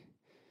speak.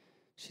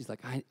 She's like,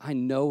 I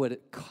know what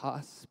it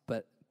costs,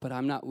 but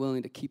I'm not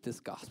willing to keep this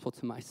gospel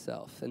to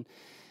myself. And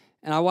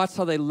I watched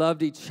how they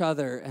loved each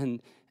other,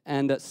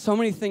 and so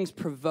many things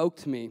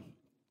provoked me.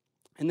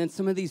 And then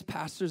some of these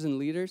pastors and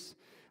leaders,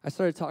 I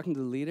started talking to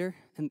the leader,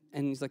 and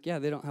he's like, yeah,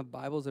 they don't have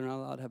Bibles. They're not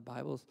allowed to have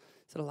Bibles. I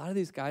said, a lot of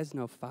these guys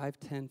know 5,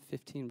 10,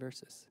 15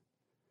 verses.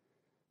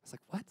 I was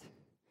like, what?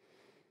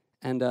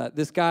 And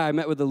this guy, I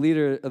met with the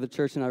leader of the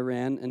church in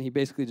Iran, and he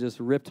basically just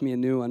ripped me a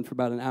new one for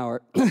about an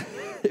hour.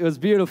 It was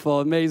beautiful,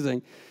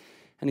 amazing.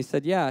 And he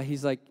said, yeah.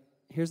 He's like,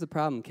 here's the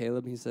problem,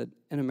 Caleb. He said,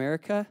 in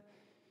America,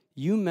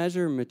 you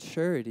measure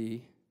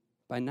maturity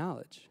by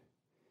knowledge.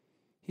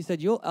 He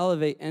said, you'll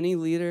elevate any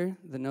leader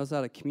that knows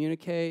how to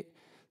communicate,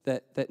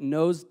 that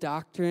knows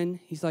doctrine.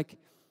 He's like,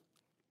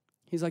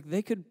 He's like,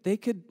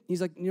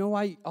 he's like, you know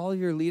why all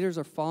your leaders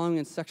are following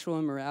in sexual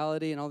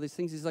immorality and all these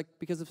things? He's like,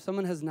 because if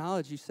someone has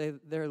knowledge, you say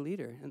they're a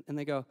leader. And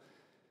they go,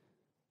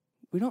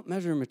 we don't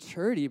measure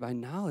maturity by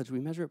knowledge, we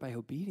measure it by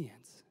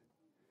obedience.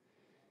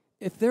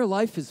 If their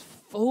life is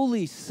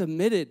fully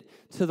submitted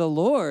to the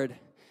Lord,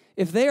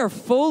 if they are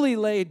fully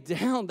laid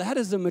down, that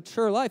is a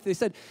mature life. They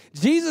said,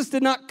 Jesus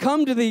did not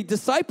come to the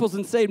disciples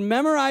and say,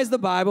 memorize the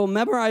Bible,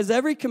 memorize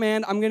every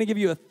command. I'm going to give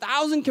you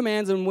 1,000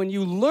 commands, and when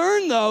you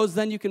learn those,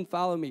 then you can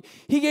follow me.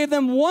 He gave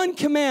them one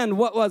command.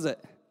 What was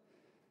it?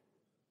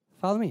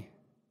 Follow me.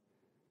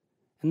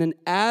 And then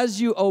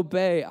as you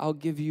obey, I'll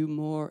give you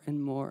more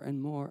and more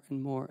and more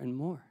and more and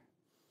more.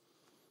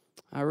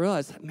 I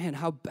realized, man,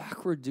 how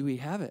backward do we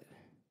have it?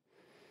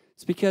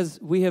 It's because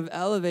we have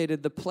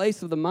elevated the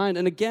place of the mind.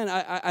 And again,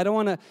 I don't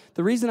want to,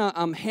 the reason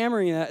I'm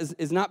hammering that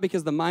is not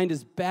because the mind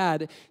is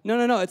bad.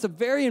 No. It's a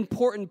very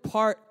important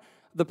part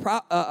of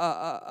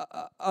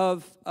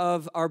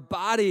our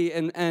body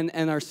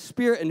and our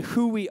spirit and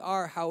who we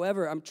are.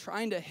 However, I'm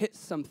trying to hit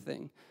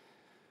something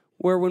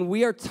where when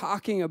we are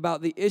talking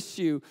about the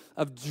issue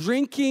of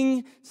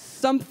drinking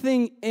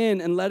something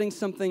in and letting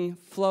something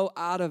flow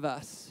out of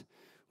us,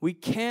 we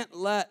can't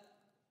let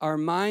our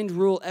mind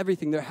rule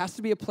everything. There has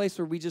to be a place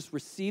where we just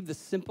receive the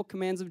simple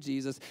commands of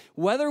Jesus,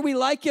 whether we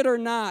like it or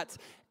not,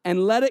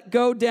 and let it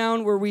go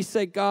down where we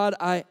say, God,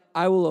 I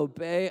will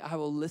obey, I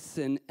will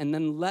listen, and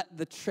then let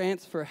the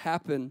transfer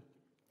happen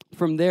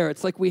from there.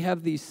 It's like we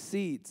have these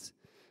seeds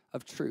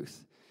of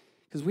truth,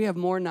 because we have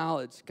more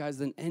knowledge, guys,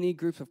 than any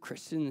group of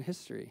Christians in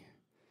history.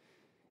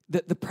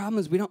 The problem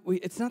is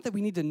it's not that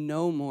we need to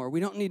know more. We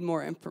don't need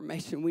more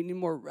information. We need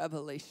more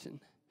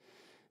revelation.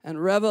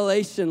 And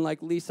revelation,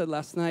 like Lee said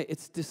last night,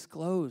 it's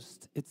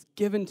disclosed. It's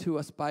given to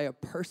us by a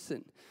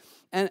person.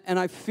 And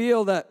I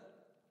feel that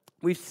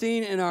we've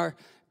seen in our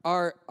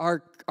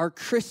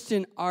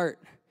Christian art,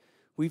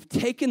 we've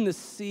taken the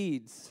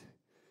seeds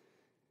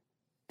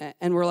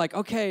and we're like,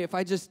 okay, if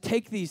I just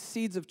take these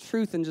seeds of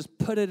truth and just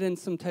put it in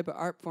some type of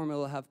art form,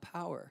 it'll have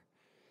power.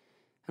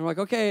 And we're like,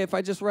 okay, if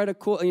I just write a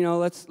cool,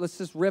 let's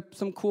just rip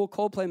some cool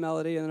Coldplay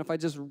melody, and then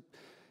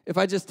if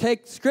I just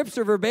take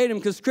Scripture verbatim,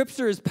 because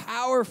Scripture is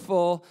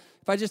powerful,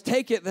 if I just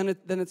take it, then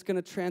it's going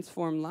to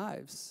transform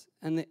lives,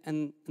 and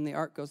the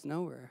art goes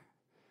nowhere.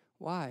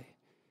 Why?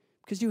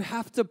 Because you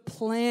have to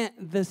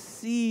plant the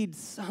seed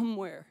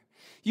somewhere.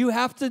 You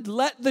have to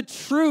let the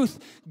truth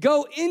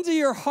go into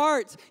your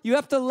heart. You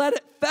have to let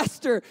it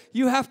fester.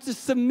 You have to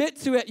submit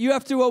to it. You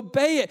have to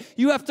obey it.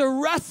 You have to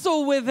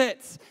wrestle with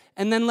it.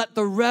 And then let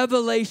the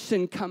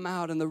revelation come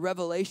out. And the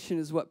revelation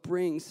is what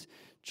brings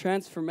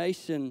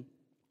transformation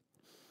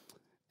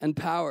and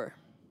power.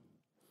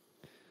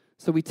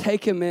 So we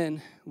take him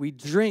in. We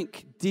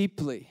drink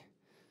deeply.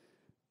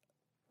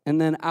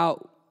 And then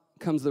out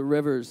comes the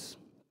rivers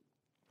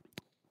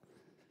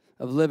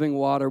of living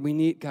water. We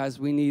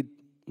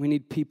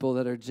need people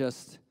that are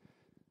just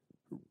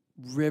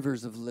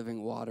rivers of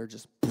living water,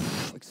 just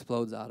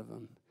explodes out of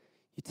them.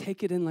 You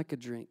take it in like a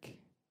drink.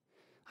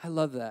 I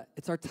love that.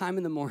 It's our time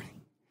in the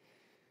morning.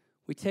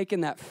 We take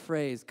in that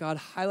phrase. God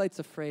highlights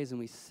a phrase and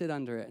we sit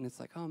under it, and it's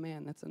like, oh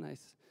man, that's a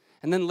nice.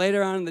 And then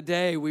later on in the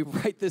day, we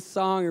write this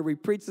song or we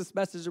preach this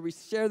message or we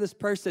share this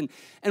person.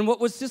 And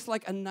what was just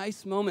like a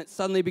nice moment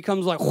suddenly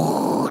becomes like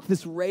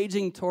this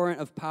raging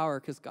torrent of power,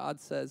 because God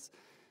says,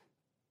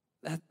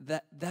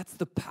 that's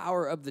the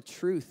power of the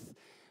truth.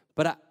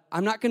 But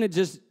I'm not going to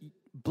just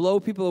blow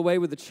people away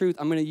with the truth.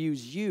 I'm going to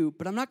use you,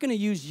 but I'm not going to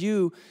use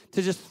you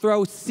to just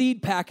throw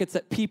seed packets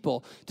at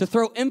people, to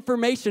throw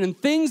information and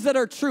things that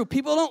are true.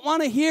 People don't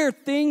want to hear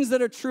things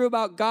that are true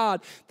about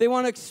God. They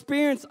want to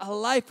experience a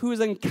life who has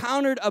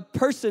encountered a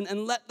person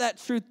and let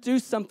that truth do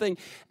something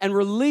and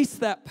release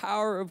that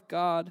power of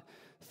God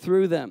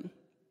through them.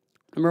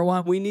 Number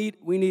one, we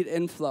need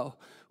inflow.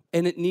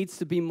 And it needs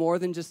to be more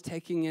than just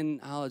taking in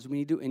knowledge. We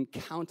need to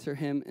encounter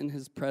him in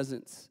his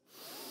presence.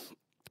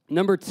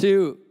 Number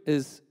two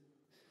is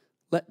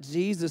let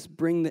Jesus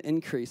bring the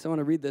increase. I want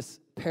to read this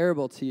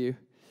parable to you.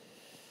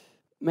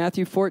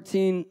 Matthew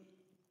 14:13.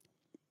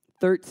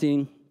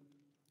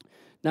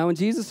 Now when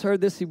Jesus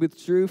heard this, he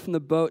withdrew from the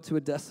boat to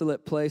a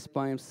desolate place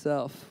by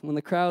himself. When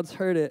the crowds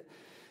heard it,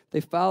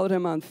 they followed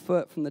him on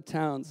foot from the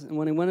towns. And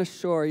when he went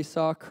ashore, he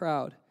saw a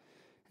crowd.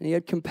 And he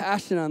had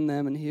compassion on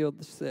them and healed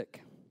the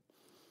sick.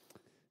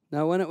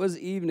 Now when it was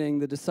evening,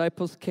 the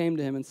disciples came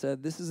to him and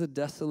said, "This is a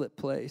desolate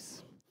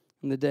place,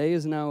 and the day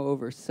is now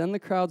over. Send the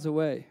crowds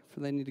away,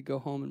 for they need to go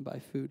home and buy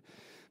food."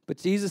 But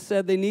Jesus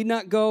said, "They need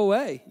not go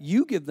away.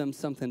 You give them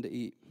something to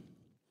eat."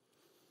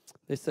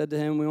 They said to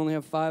him, "We only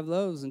have 5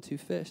 loaves and 2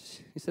 fish."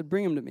 He said,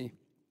 "Bring them to me."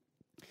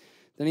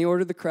 Then he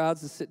ordered the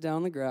crowds to sit down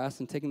on the grass,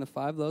 and taking the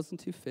 5 loaves and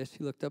 2 fish,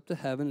 he looked up to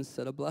heaven and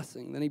said a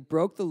blessing. Then he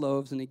broke the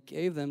loaves, and he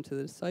gave them to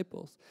the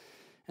disciples.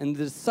 And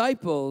the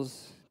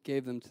disciples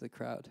gave them to the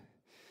crowd.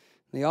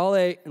 They all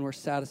ate and were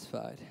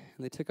satisfied.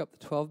 And they took up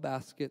the 12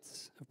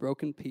 baskets of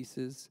broken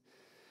pieces.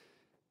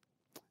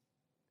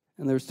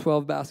 And there was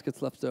 12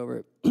 baskets left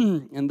over.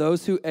 And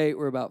those who ate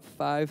were about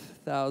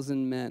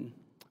 5,000 men,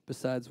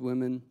 besides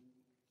women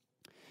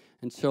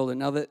and children.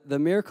 Now, the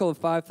miracle of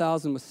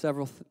 5,000 was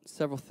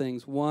several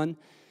things. One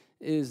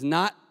is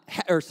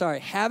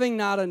having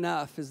not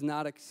enough is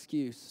not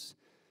excuse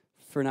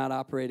for not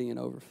operating in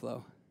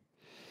overflow.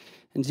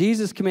 And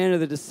Jesus commanded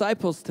the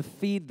disciples to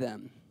feed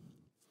them.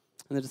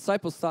 And the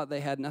disciples thought they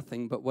had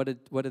nothing, but what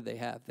did they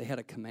have? They had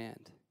a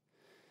command.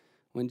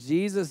 When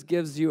Jesus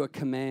gives you a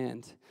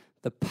command,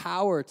 the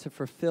power to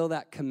fulfill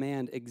that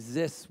command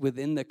exists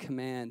within the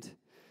command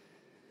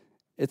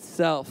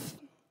itself.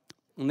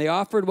 And they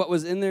offered what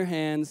was in their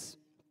hands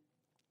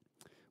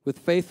with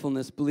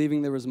faithfulness,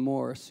 believing there was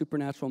more.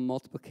 Supernatural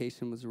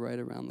multiplication was right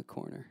around the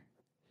corner.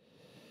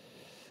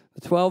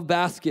 The 12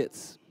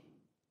 baskets.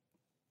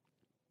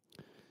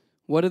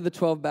 What did the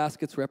 12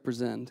 baskets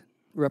represent?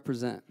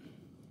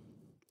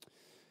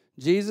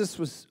 Jesus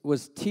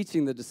was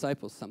teaching the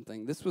disciples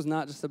something. This was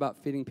not just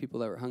about feeding people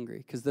that were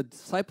hungry, because the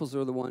disciples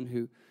were the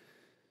one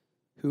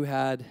who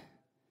had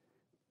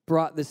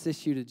brought this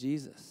issue to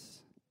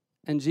Jesus.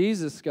 And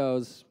Jesus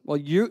goes, well,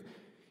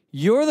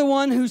 you're the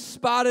one who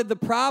spotted the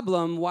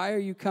problem. Why are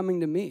you coming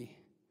to me?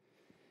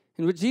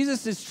 And what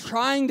Jesus is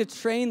trying to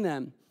train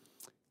them,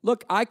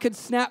 look, I could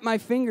snap my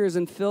fingers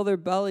and fill their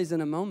bellies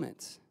in a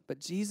moment. But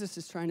Jesus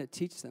is trying to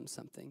teach them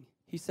something.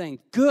 He's saying,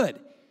 good,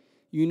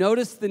 you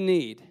notice the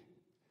need.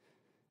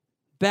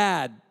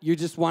 Bad, you're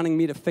just wanting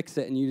me to fix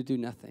it and you to do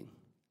nothing.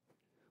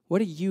 What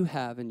do you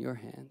have in your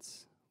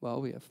hands? Well,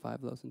 we have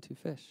 5 loaves and 2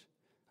 fish.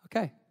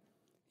 Okay,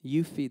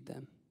 you feed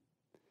them.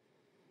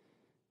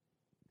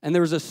 And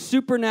there was a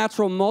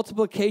supernatural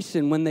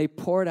multiplication when they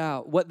poured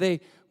out. What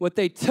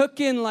they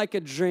took in like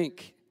a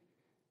drink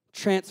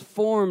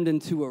transformed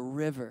into a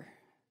river.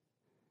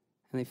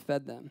 And they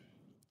fed them.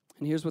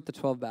 And here's what the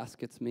 12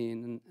 baskets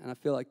mean. And I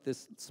feel like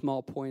this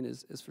small point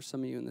is for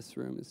some of you in this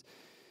room. Is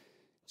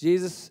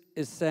Jesus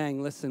is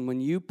saying, listen,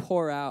 when you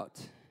pour out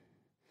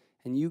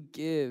and you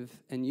give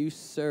and you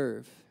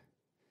serve,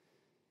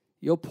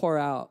 you'll pour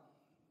out,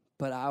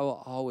 but I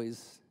will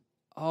always,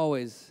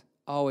 always,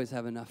 always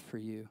have enough for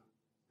you.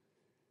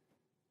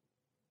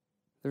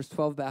 There's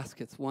 12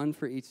 baskets, one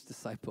for each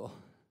disciple.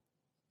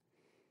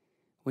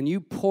 When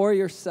you pour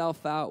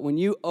yourself out, when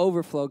you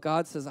overflow,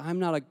 God says, I'm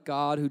not a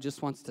God who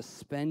just wants to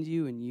spend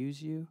you and use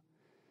you.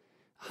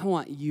 I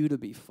want you to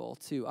be full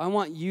too. I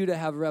want you to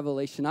have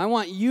revelation. I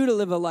want you to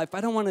live a life. I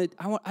don't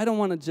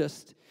want to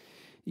just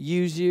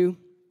use you.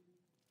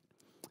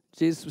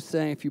 Jesus was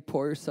saying, if you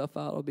pour yourself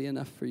out, it'll be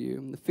enough for you.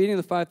 And the feeding of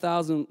the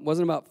 5,000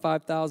 wasn't about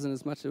 5,000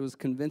 as much as it was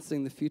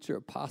convincing the future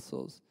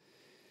apostles.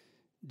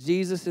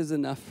 Jesus is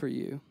enough for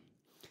you.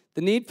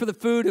 The need for the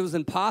food, it was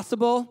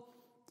impossible.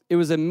 It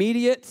was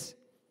immediate.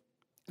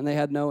 And they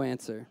had no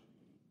answer.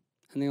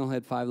 And they only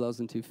had 5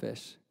 loaves and 2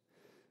 fish.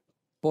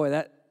 Boy,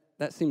 that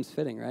seems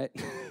fitting, right?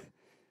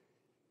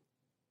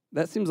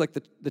 That seems like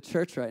the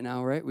church right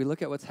now, right? We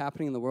look at what's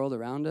happening in the world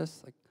around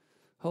us. Like,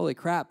 holy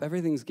crap,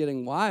 everything's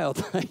getting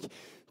wild. Like,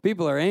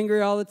 people are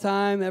angry all the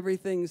time.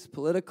 Everything's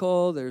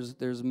political.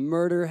 There's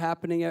murder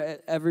happening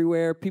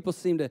everywhere. People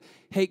seem to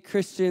hate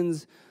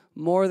Christians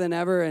more than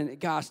ever. And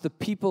gosh, the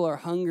people are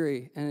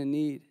hungry and in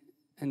need.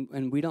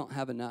 And we don't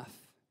have enough.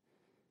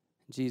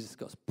 Jesus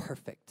goes,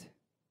 perfect.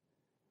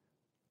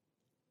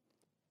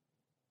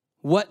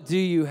 What do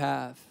you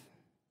have?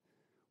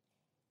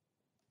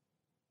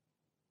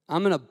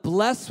 I'm going to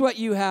bless what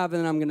you have,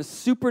 and I'm going to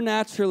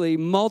supernaturally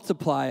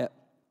multiply it.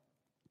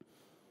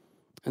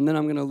 And then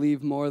I'm going to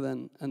leave more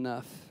than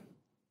enough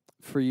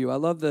for you. I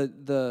love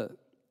the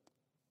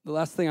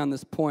last thing on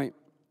this point.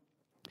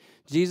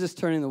 Jesus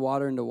turning the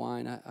water into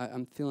wine.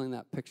 I'm feeling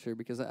that picture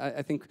because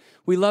I think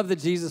we love the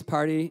Jesus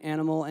party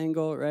animal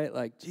angle, right?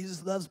 Like,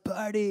 Jesus loves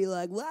party.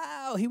 Like,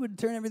 wow, he would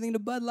turn everything to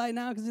Bud Light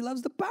now because he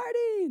loves to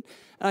party. And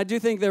I do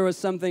think there was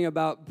something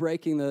about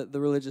breaking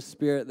the religious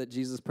spirit that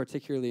Jesus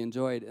particularly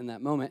enjoyed in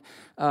that moment.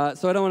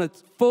 So I don't want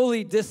to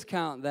fully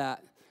discount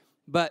that.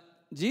 But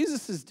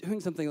Jesus is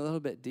doing something a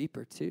little bit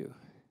deeper too.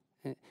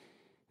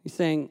 He's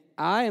saying,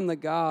 I am the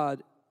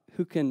God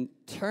who can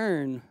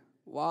turn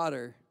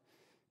water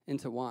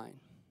into wine.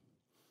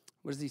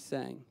 What is he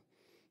saying?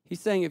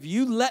 He's saying, if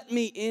you let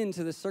me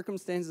into the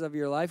circumstances of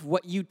your life,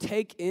 what you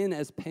take in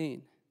as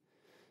pain,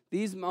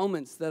 these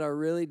moments that are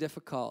really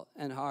difficult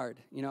and hard.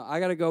 You know, I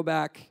got to go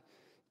back.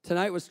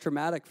 Tonight was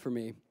traumatic for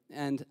me,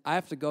 and I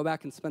have to go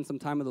back and spend some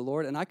time with the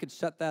Lord, and I could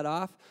shut that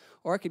off,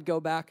 or I could go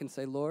back and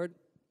say, Lord,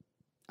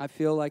 I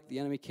feel like the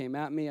enemy came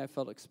at me. I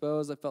felt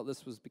exposed. I felt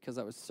this was because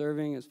I was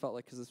serving. It felt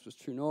like because this was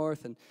True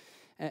North,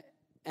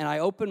 and I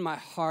open my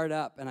heart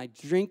up, and I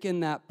drink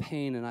in that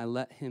pain, and I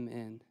let him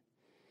in.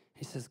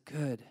 He says,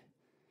 good.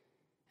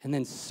 And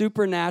then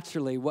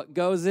supernaturally, what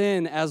goes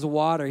in as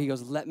water, he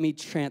goes, let me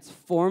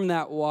transform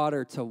that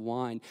water to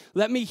wine.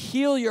 Let me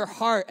heal your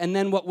heart. And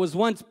then what was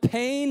once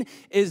pain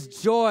is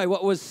joy.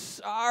 What was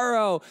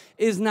sorrow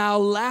is now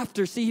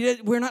laughter.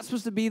 See, we're not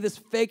supposed to be this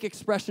fake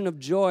expression of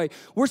joy.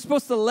 We're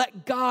supposed to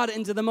let God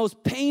into the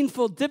most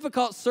painful,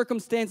 difficult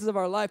circumstances of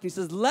our life. And he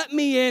says, let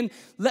me in,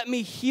 let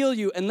me heal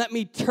you, and let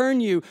me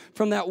turn you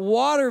from that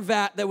water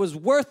vat that was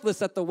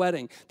worthless at the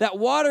wedding. That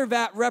water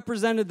vat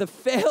represented the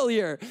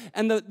failure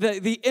and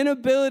the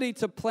inability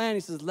to plan,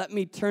 he says, let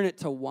me turn it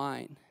to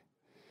wine.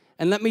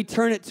 And let me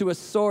turn it to a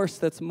source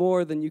that's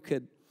more than you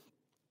could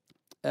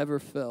ever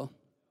fill.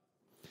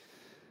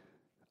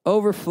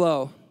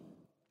 Overflow.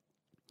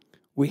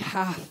 We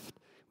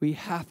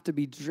have to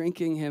be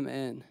drinking him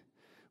in.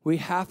 We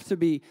have to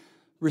be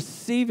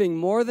receiving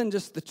more than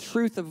just the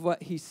truth of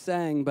what he's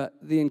saying, but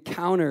the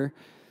encounter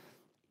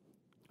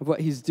of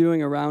what he's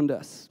doing around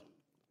us.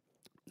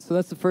 So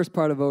that's the first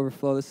part of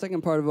overflow. The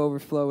second part of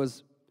overflow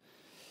is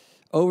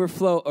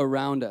overflow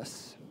around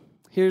us.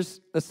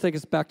 Let's take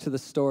us back to the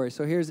story.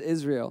 So here's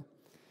Israel.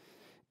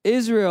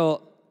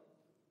 Israel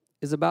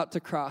is about to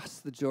cross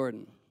the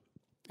Jordan.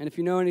 And if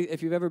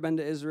you've ever been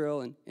to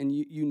Israel and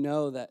you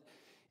know that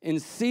in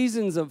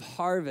seasons of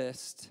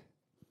harvest,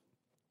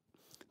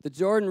 the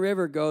Jordan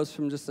River goes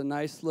from just a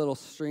nice little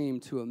stream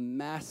to a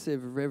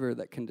massive river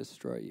that can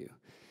destroy you.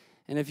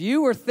 And if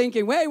you were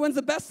thinking, wait, when's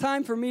the best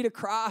time for me to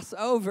cross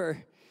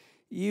over?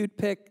 You'd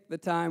pick the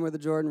time where the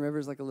Jordan River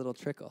is like a little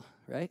trickle,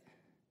 right?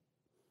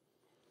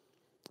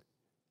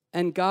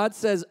 And God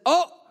says,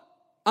 oh,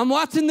 I'm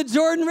watching the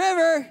Jordan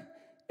River.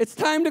 It's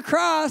time to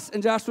cross.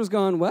 And Joshua's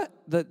going, what?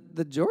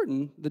 The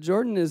Jordan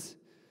is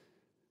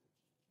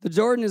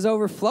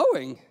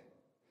overflowing.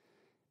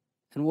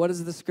 And what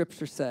does the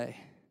scripture say?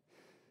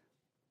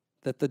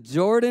 That the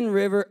Jordan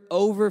River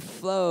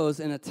overflows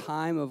in a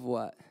time of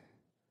what?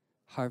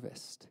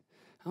 Harvest.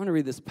 I want to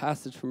read this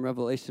passage from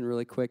Revelation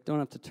really quick. Don't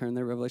have to turn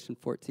there, Revelation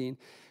 14.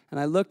 And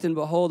I looked, and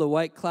behold, a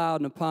white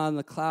cloud, and upon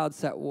the cloud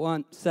sat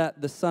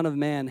the Son of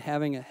Man,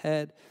 having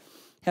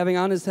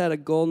on his head a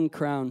golden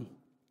crown,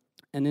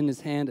 and in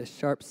his hand a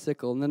sharp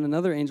sickle. And then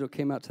another angel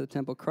came out to the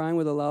temple, crying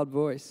with a loud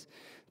voice,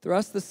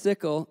 thrust the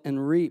sickle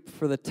and reap,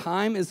 for the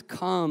time is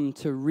come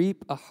to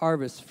reap a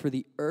harvest, for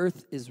the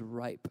earth is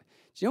ripe.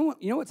 Do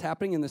you know what's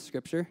happening in this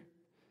scripture?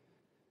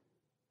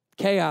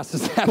 Chaos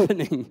is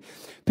happening.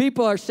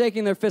 People are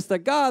shaking their fists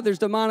at God. There's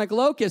demonic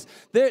locusts.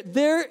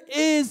 There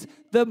is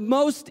the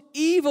most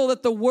evil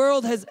that the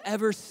world has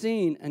ever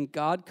seen, and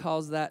God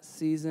calls that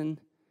season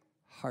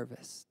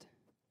harvest.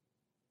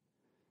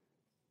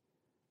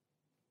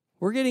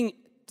 We're getting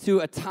to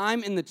a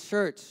time in the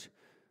church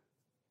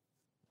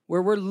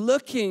where we're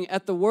looking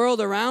at the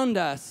world around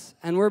us,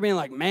 and we're being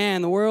like,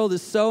 man, the world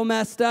is so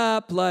messed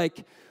up.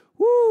 Like,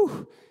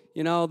 whoo.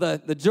 You know,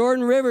 the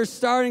Jordan River's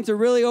starting to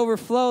really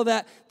overflow.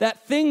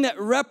 That thing that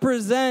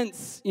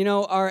represents,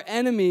 our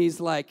enemies,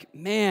 like,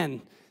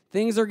 man,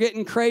 things are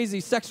getting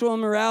crazy. Sexual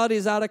immorality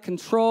is out of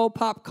control.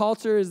 Pop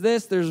culture is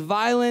this. There's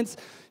violence.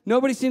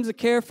 Nobody seems to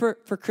care for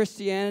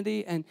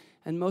Christianity. And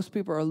most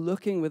people are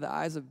looking with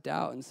eyes of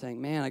doubt and saying,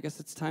 man, I guess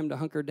it's time to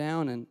hunker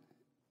down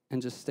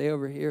and just stay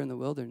over here in the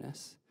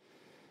wilderness.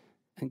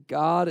 And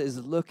God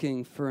is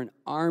looking for an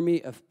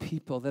army of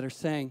people that are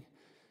saying,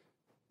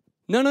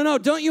 no,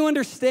 don't you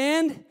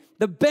understand?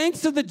 The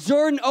banks of the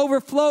Jordan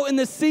overflow in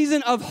the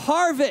season of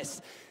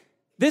harvest.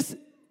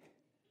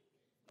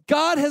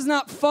 God has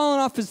not fallen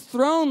off his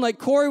throne like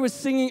Corey was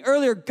singing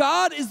earlier.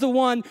 God is the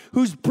one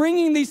who's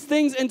bringing these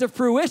things into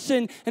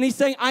fruition. And he's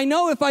saying, I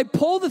know if I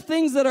pull the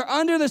things that are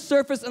under the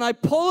surface and I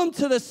pull them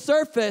to the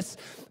surface,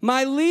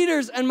 my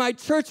leaders and my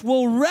church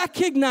will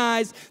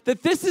recognize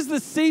that this is the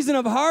season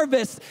of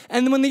harvest.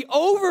 And when the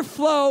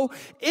overflow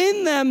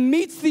in them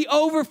meets the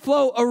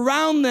overflow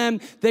around them,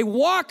 they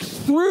walk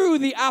through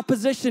the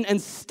opposition and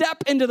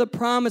step into the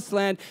promised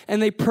land,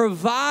 and they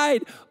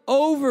provide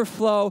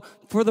overflow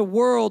for the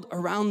world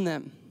around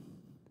them.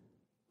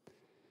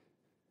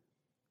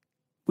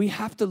 We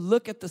have to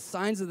look at the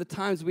signs of the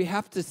times. We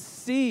have to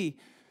see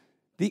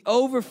the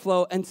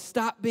overflow and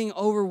stop being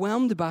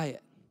overwhelmed by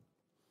it.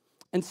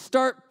 And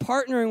start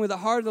partnering with the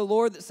heart of the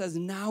Lord that says,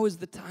 now is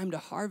the time to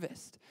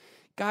harvest.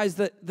 Guys,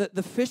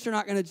 the fish are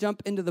not going to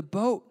jump into the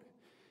boat.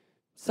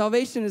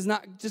 Salvation is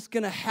not just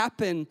going to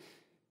happen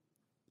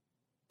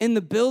in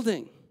the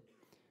building.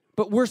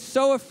 But we're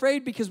so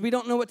afraid because we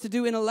don't know what to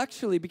do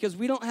intellectually, because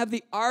we don't have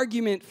the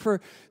argument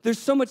there's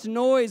so much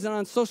noise and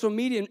on social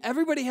media, and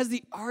everybody has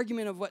the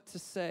argument of what to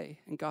say.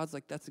 And God's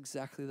like, that's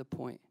exactly the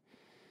point.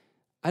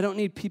 I don't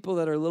need people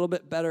that are a little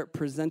bit better at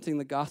presenting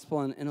the gospel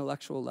on an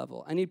intellectual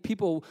level. I need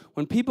people,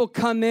 when people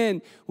come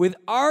in with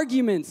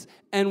arguments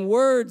and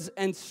words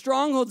and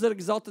strongholds that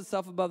exalt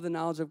itself above the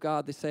knowledge of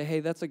God, they say, hey,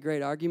 that's a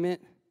great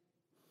argument,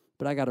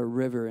 but I got a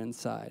river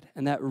inside.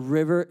 And that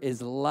river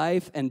is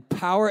life and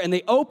power. And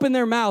they open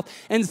their mouth,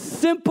 and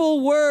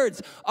simple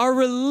words are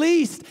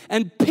released,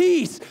 and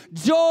peace,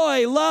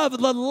 joy,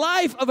 love, the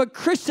life of a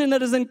Christian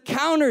that has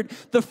encountered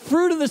the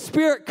fruit of the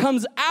Spirit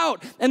comes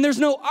out. And there's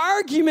no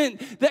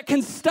argument that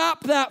can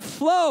stop that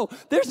flow.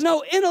 There's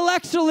no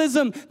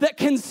intellectualism that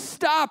can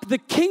stop the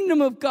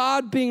kingdom of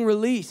God being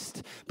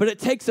released. But it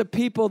takes a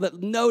people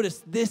that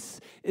notice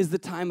this is the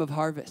time of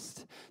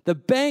harvest. The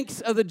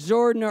banks of the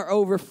Jordan are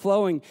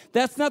overflowing.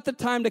 That's not the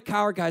time to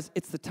cower, guys.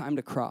 It's the time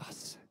to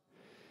cross.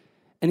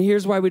 And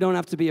here's why we don't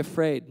have to be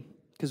afraid,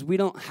 because we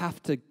don't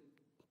have to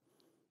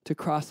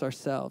cross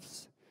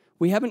ourselves.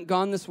 We haven't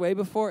gone this way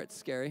before. It's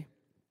scary.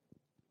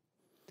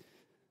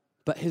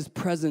 But his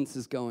presence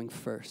is going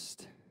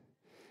first.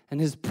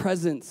 And his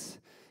presence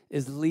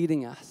is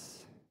leading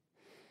us.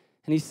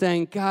 And he's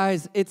saying,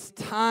 guys, it's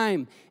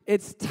time.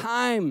 It's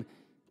time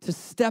to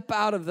step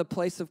out of the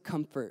place of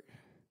comfort,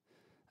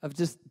 of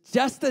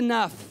just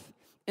enough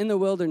in the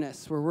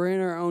wilderness where we're in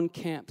our own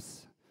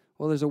camps.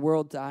 Well, there's a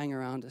world dying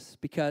around us,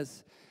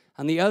 because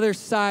on the other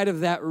side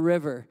of that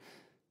river,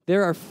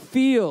 there are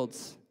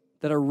fields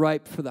that are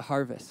ripe for the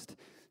harvest.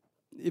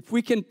 If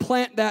we can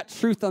plant that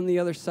truth on the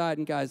other side,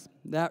 and guys,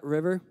 that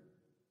river,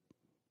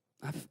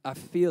 I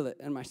feel it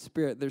in my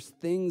spirit. There's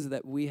things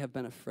that we have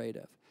been afraid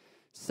of.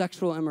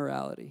 Sexual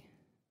immorality.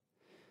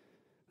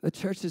 The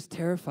church is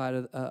terrified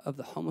of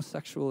the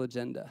homosexual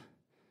agenda.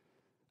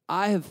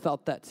 I have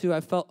felt that too.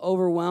 I felt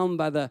overwhelmed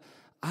by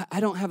I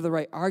don't have the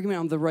right argument, I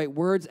don't have the right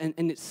words, and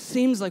it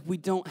seems like we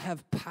don't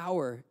have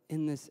power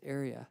in this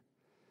area.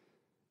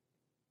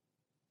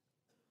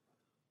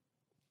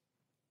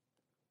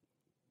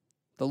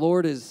 The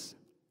Lord is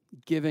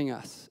giving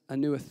us a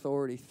new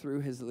authority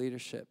through his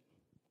leadership.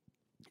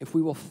 If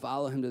we will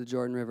follow him to the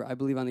Jordan River, I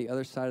believe on the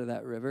other side of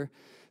that river,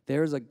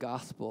 there's a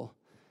gospel.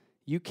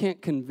 You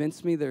can't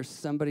convince me there's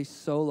somebody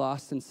so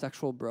lost in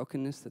sexual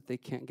brokenness that they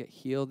can't get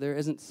healed. There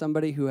isn't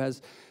somebody who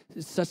has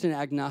such an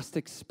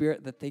agnostic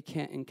spirit that they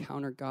can't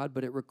encounter God,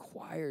 but it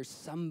requires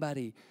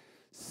somebody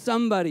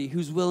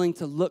who's willing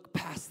to look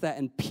past that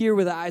and peer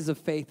with eyes of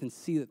faith and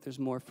see that there's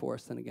more for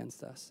us than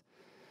against us.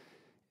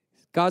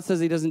 God says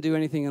he doesn't do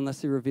anything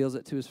unless he reveals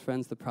it to his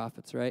friends, the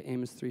prophets, right?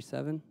 Amos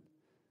 3:7.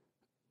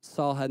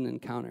 Saul had an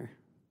encounter.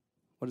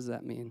 What does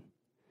that mean?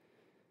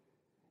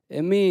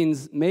 It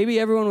means maybe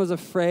everyone was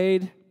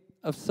afraid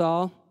of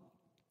Saul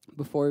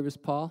before he was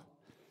Paul,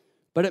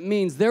 but it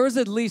means there was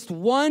at least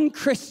one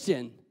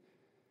Christian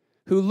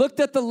who looked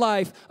at the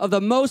life of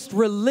the most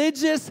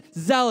religious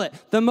zealot,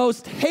 the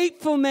most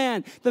hateful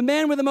man, the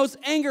man with the most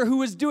anger who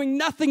was doing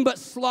nothing but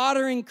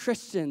slaughtering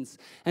Christians.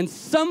 And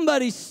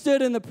somebody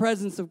stood in the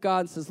presence of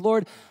God and says,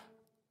 Lord,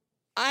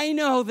 I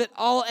know that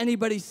all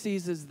anybody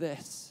sees is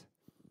this,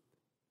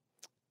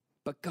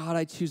 but God,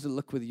 I choose to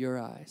look with your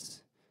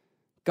eyes.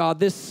 God,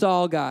 this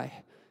Saul guy,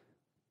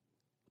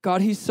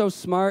 God, he's so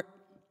smart.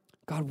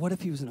 God, what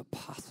if he was an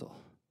apostle?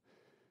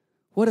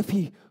 What if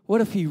he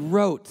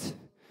wrote?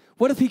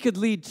 What if he could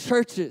lead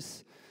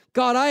churches?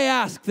 God, I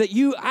ask that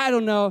you,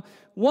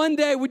 one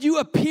day would you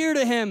appear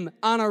to him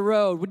on a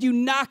road? Would you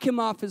knock him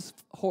off his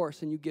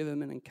horse and you give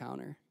him an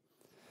encounter?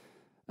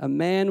 A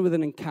man with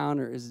an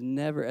encounter is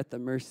never at the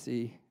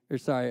mercy,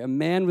 a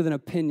man with an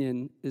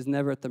opinion is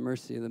never at the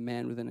mercy of the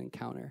man with an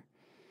encounter.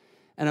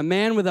 And a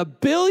man with 1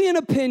 billion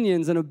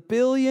opinions and 1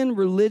 billion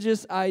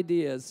religious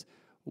ideas,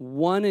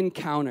 one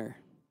encounter,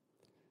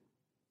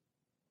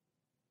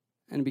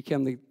 and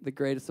become the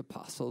greatest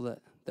apostle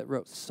that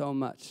wrote so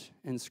much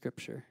in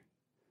Scripture.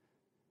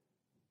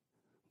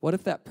 What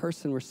if that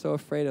person we're so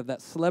afraid of,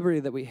 that celebrity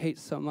that we hate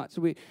so much,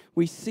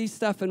 we see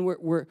stuff and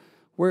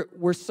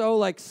we're so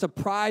like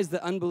surprised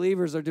that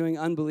unbelievers are doing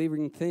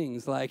unbelieving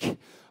things, like,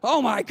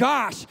 oh my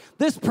gosh,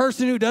 this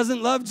person who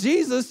doesn't love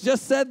Jesus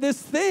just said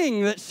this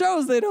thing that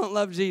shows they don't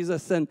love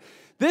Jesus, and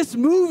this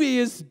movie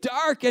is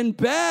dark and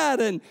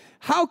bad, and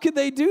how could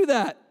they do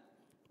that?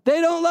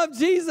 They don't love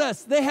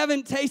Jesus. They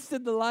haven't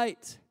tasted the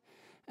light.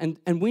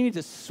 And we need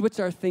to switch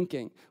our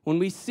thinking. When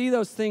we see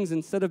those things,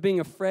 instead of being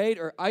afraid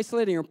or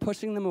isolating or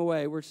pushing them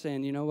away, we're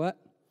saying, you know what?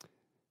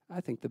 I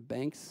think the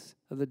banks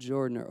of the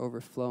Jordan are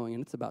overflowing,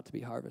 and it's about to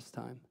be harvest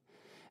time.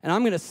 And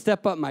I'm going to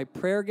step up my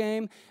prayer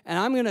game, and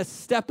I'm going to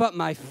step up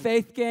my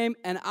faith game,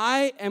 and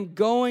I am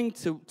going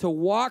to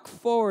walk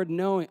forward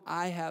knowing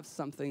I have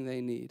something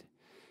they need.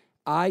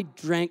 I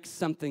drank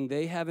something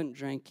they haven't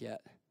drank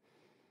yet.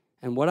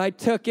 And what I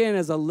took in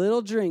as a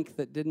little drink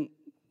that didn't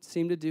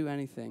seem to do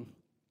anything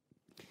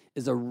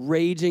is a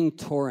raging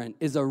torrent,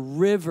 is a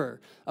river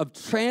of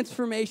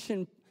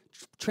transformational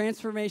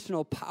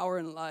power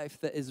in life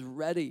that is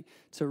ready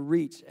to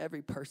reach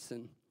every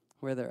person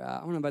where they're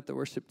at. I want to invite the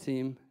worship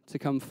team to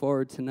come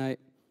forward tonight.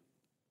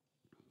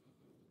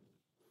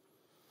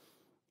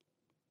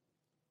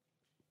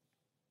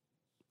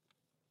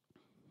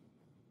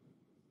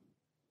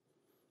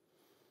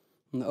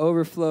 And the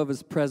overflow of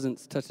his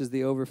presence touches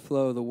the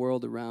overflow of the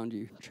world around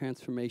you.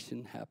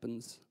 Transformation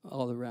happens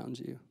all around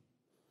you.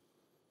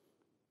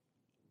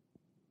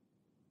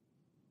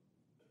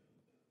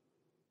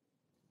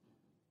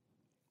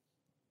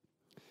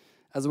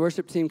 As the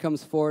worship team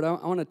comes forward, I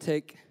want to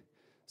take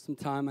some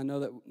time. I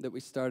know that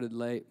we started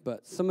late,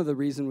 but some of the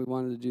reason we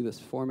wanted to do this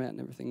format and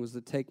everything was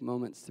to take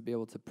moments to be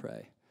able to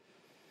pray.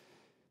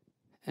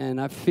 And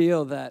I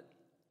feel that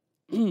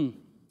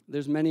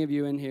there's many of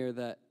you in here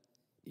that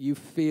you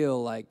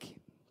feel like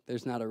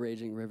there's not a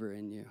raging river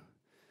in you.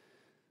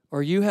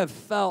 Or you have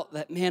felt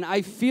that, man,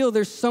 I feel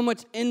there's so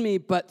much in me,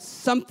 but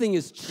something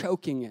is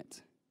choking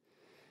it.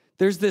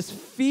 There's this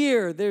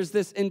fear, there's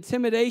this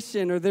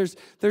intimidation, or there's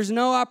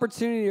no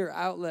opportunity or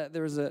outlet.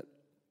 There was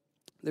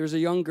a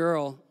young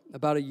girl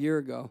about a year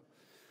ago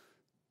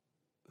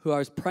who I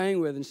was praying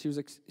with, and she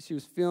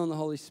was feeling the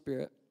Holy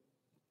Spirit.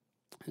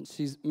 And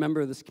she's a member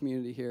of this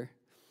community here.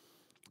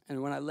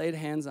 And when I laid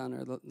hands on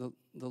her,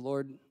 the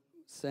Lord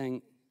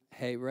saying,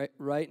 hey,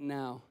 right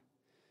now,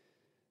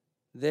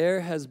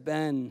 there has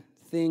been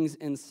things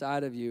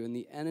inside of you, and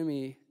the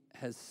enemy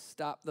has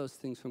stopped those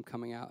things from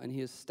coming out, and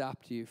he has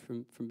stopped you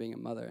from being a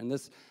mother. And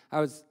it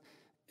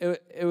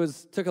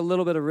took a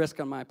little bit of risk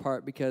on my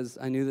part because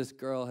I knew this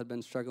girl had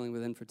been struggling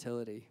with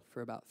infertility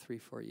for about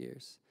 3-4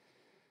 years.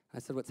 I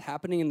said, what's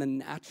happening in the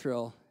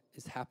natural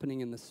is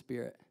happening in the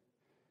spirit.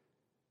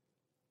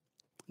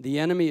 The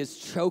enemy is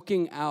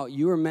choking out.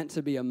 You are meant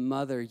to be a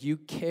mother. You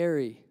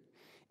carry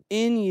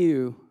in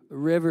you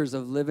rivers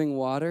of living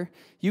water.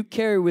 You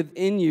carry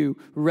within you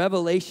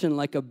revelation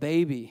like a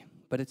baby,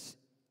 but it's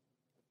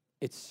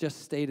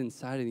just stayed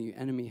inside of you. The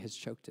enemy has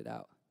choked it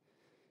out.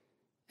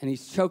 And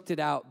he's choked it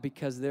out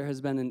because there has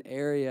been an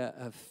area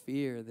of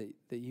fear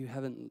that you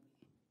haven't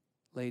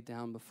laid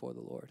down before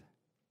the Lord.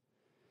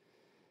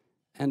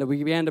 And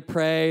we began to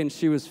pray, and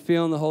she was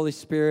feeling the Holy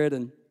Spirit,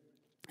 and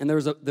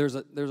there's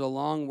a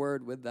long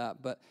word with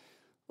that. But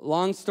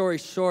long story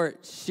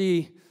short,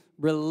 she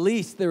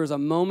released. There was a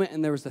moment,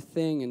 and there was a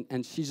thing,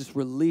 and she just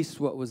released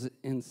what was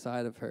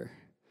inside of her.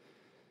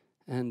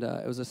 And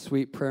it was a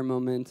sweet prayer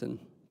moment, and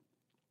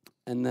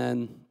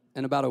then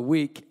in about a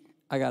week,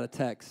 I got a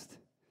text.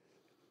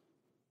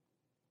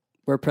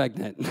 We're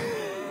pregnant.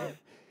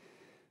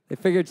 They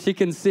figured she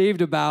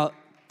conceived about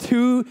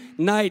 2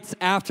 nights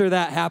after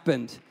that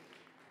happened.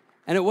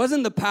 And it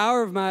wasn't the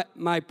power of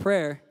my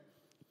prayer.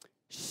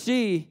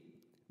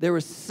 There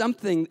was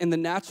something in the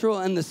natural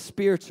and the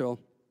spiritual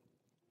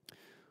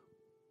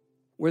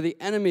where the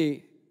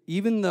enemy,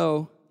 even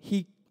though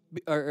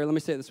or let me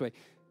say it this way,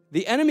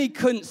 the enemy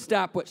couldn't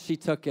stop what she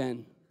took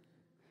in.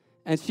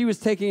 And she was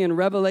taking in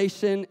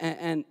revelation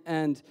and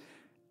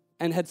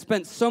had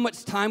spent so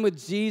much time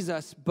with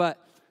Jesus,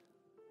 but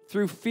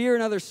through fear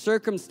and other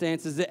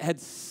circumstances, it had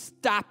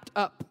stopped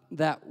up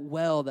that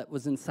well that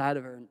was inside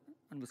of her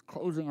and was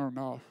closing her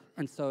mouth.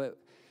 And so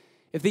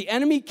if the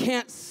enemy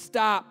can't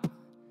stop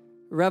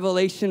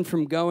revelation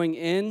from going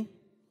in,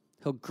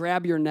 he'll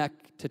grab your neck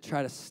to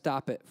try to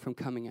stop it from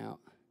coming out.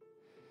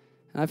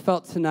 And I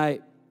felt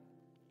tonight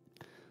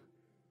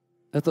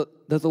that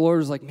the Lord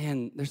was like,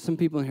 man, there's some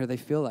people in here, they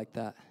feel like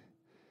that.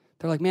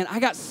 They're like, man, I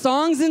got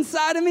songs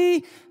inside of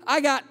me. I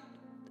got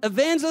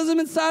evangelism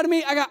inside of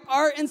me. I got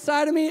art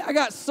inside of me. I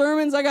got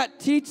sermons. I got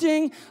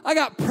teaching. I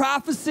got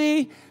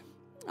prophecy.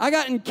 I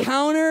got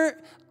encounter.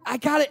 I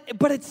got it,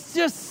 but it's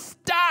just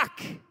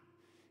stuck.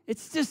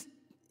 It's just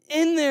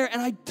in there,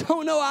 and I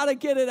don't know how to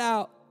get it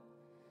out.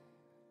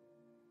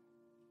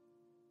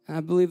 And I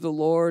believe the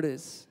Lord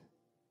is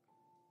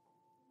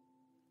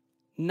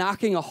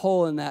knocking a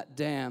hole in that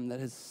dam that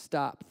has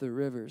stopped the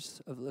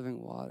rivers of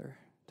living water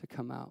to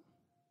come out.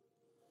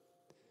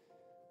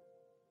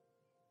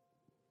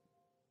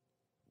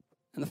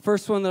 And the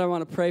first one that I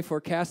want to pray for,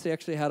 Cassie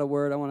actually had a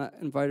word. I want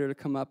to invite her to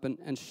come up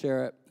and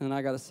share it. And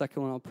I got a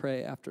second one I'll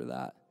pray after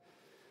that.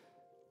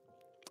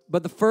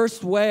 But the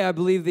first way I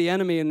believe the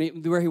enemy,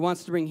 and where he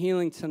wants to bring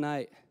healing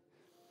tonight,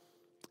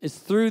 is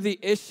through the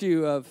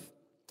issue of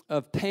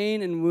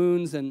pain and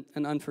wounds and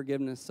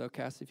unforgiveness. So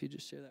Cassie, if you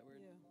just share that word.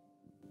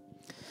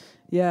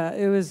 Yeah,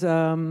 it was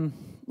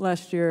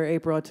last year,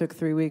 April. I took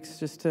 3 weeks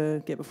just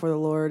to get before the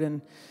Lord,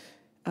 and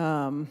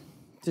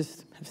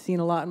just have seen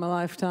a lot in my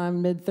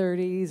lifetime,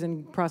 mid-30s,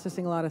 and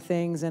processing a lot of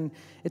things. And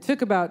it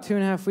took about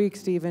 2.5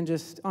 weeks to even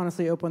just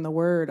honestly open the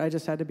Word. I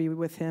just had to be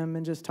with Him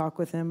and just talk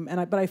with Him.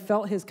 But I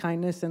felt His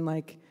kindness and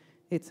like,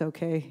 it's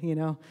okay, you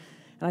know.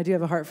 And I do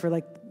have a heart for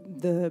like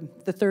the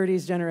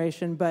 30s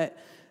generation. But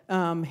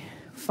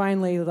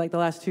finally, like the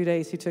last 2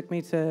 days, He took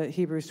me to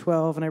Hebrews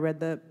 12, and I read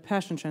the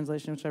Passion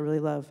Translation, which I really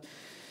love.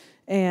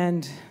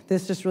 And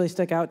this just really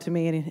stuck out to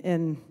me,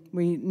 and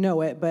we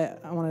know it,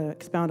 but I want to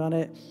expound on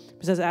it.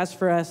 It says, as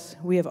for us,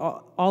 we have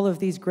all of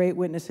these great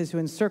witnesses who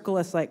encircle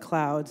us like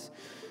clouds.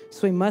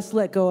 So we must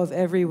let go of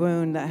every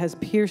wound that has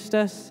pierced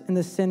us and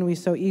the sin we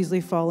so easily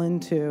fall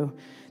into,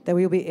 that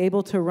we will be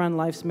able to run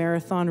life's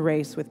marathon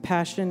race with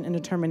passion and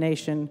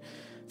determination,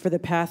 for the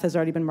path has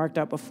already been marked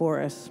out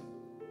before us.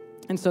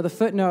 And so the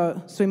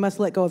footnote, so we must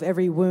let go of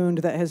every wound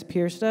that has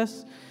pierced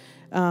us.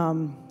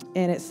 And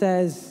it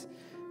says,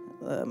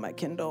 my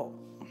Kindle.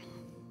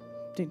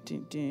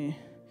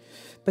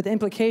 But the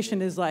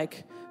implication is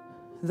like,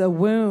 the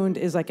wound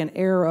is like an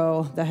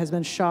arrow that has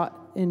been shot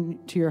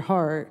into your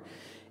heart,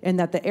 and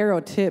that the arrow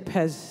tip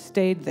has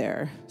stayed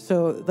there.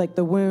 So like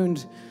the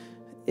wound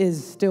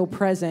is still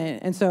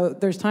present. And so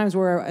there's times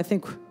where I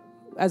think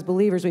as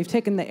believers, we've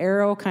taken the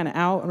arrow kind of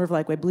out, and we're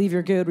like, we believe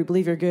you're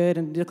good,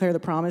 and declare the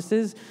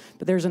promises.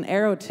 But there's an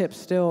arrow tip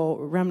still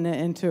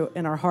remnant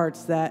in our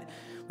hearts that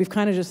we've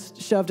kind of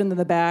just shoved into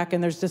the back,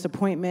 and there's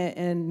disappointment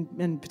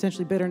and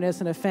potentially bitterness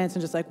and offense,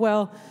 and just like,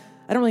 well,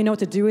 I don't really know what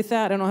to do with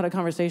that. I don't know how to have a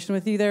conversation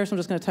with you there, so I'm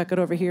just going to tuck it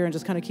over here and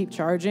just kind of keep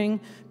charging.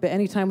 But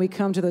anytime we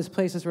come to those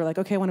places where we're like,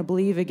 okay, I want to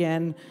believe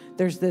again,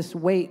 there's this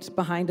weight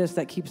behind us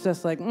that keeps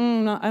us like,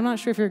 I'm not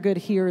sure if you're good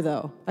here,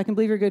 though. I can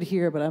believe you're good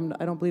here, but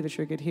I don't believe that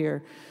you're good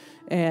here.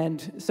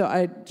 And so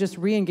I just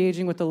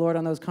re-engaging with the Lord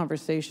on those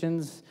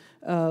conversations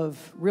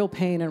of real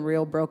pain and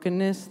real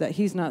brokenness, that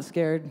He's not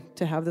scared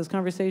to have those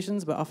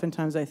conversations, but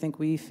oftentimes I think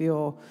we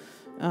feel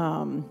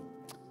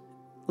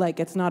like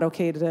it's not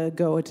okay to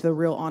go into the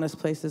real honest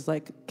places.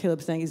 Like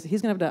Caleb's saying,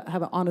 he's going to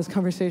have an honest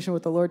conversation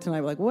with the Lord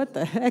tonight. Like, what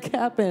the heck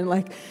happened?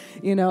 Like,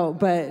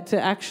 but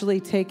to actually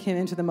take him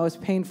into the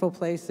most painful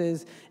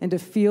places and to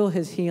feel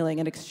his healing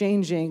and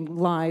exchanging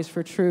lies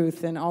for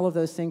truth and all of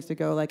those things, to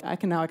go like, I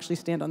can now actually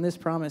stand on this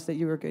promise that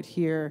you are good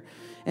here,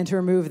 and to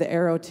remove the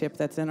arrow tip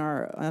that's in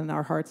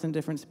our hearts in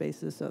different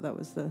spaces. So that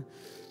was the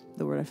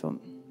word I felt.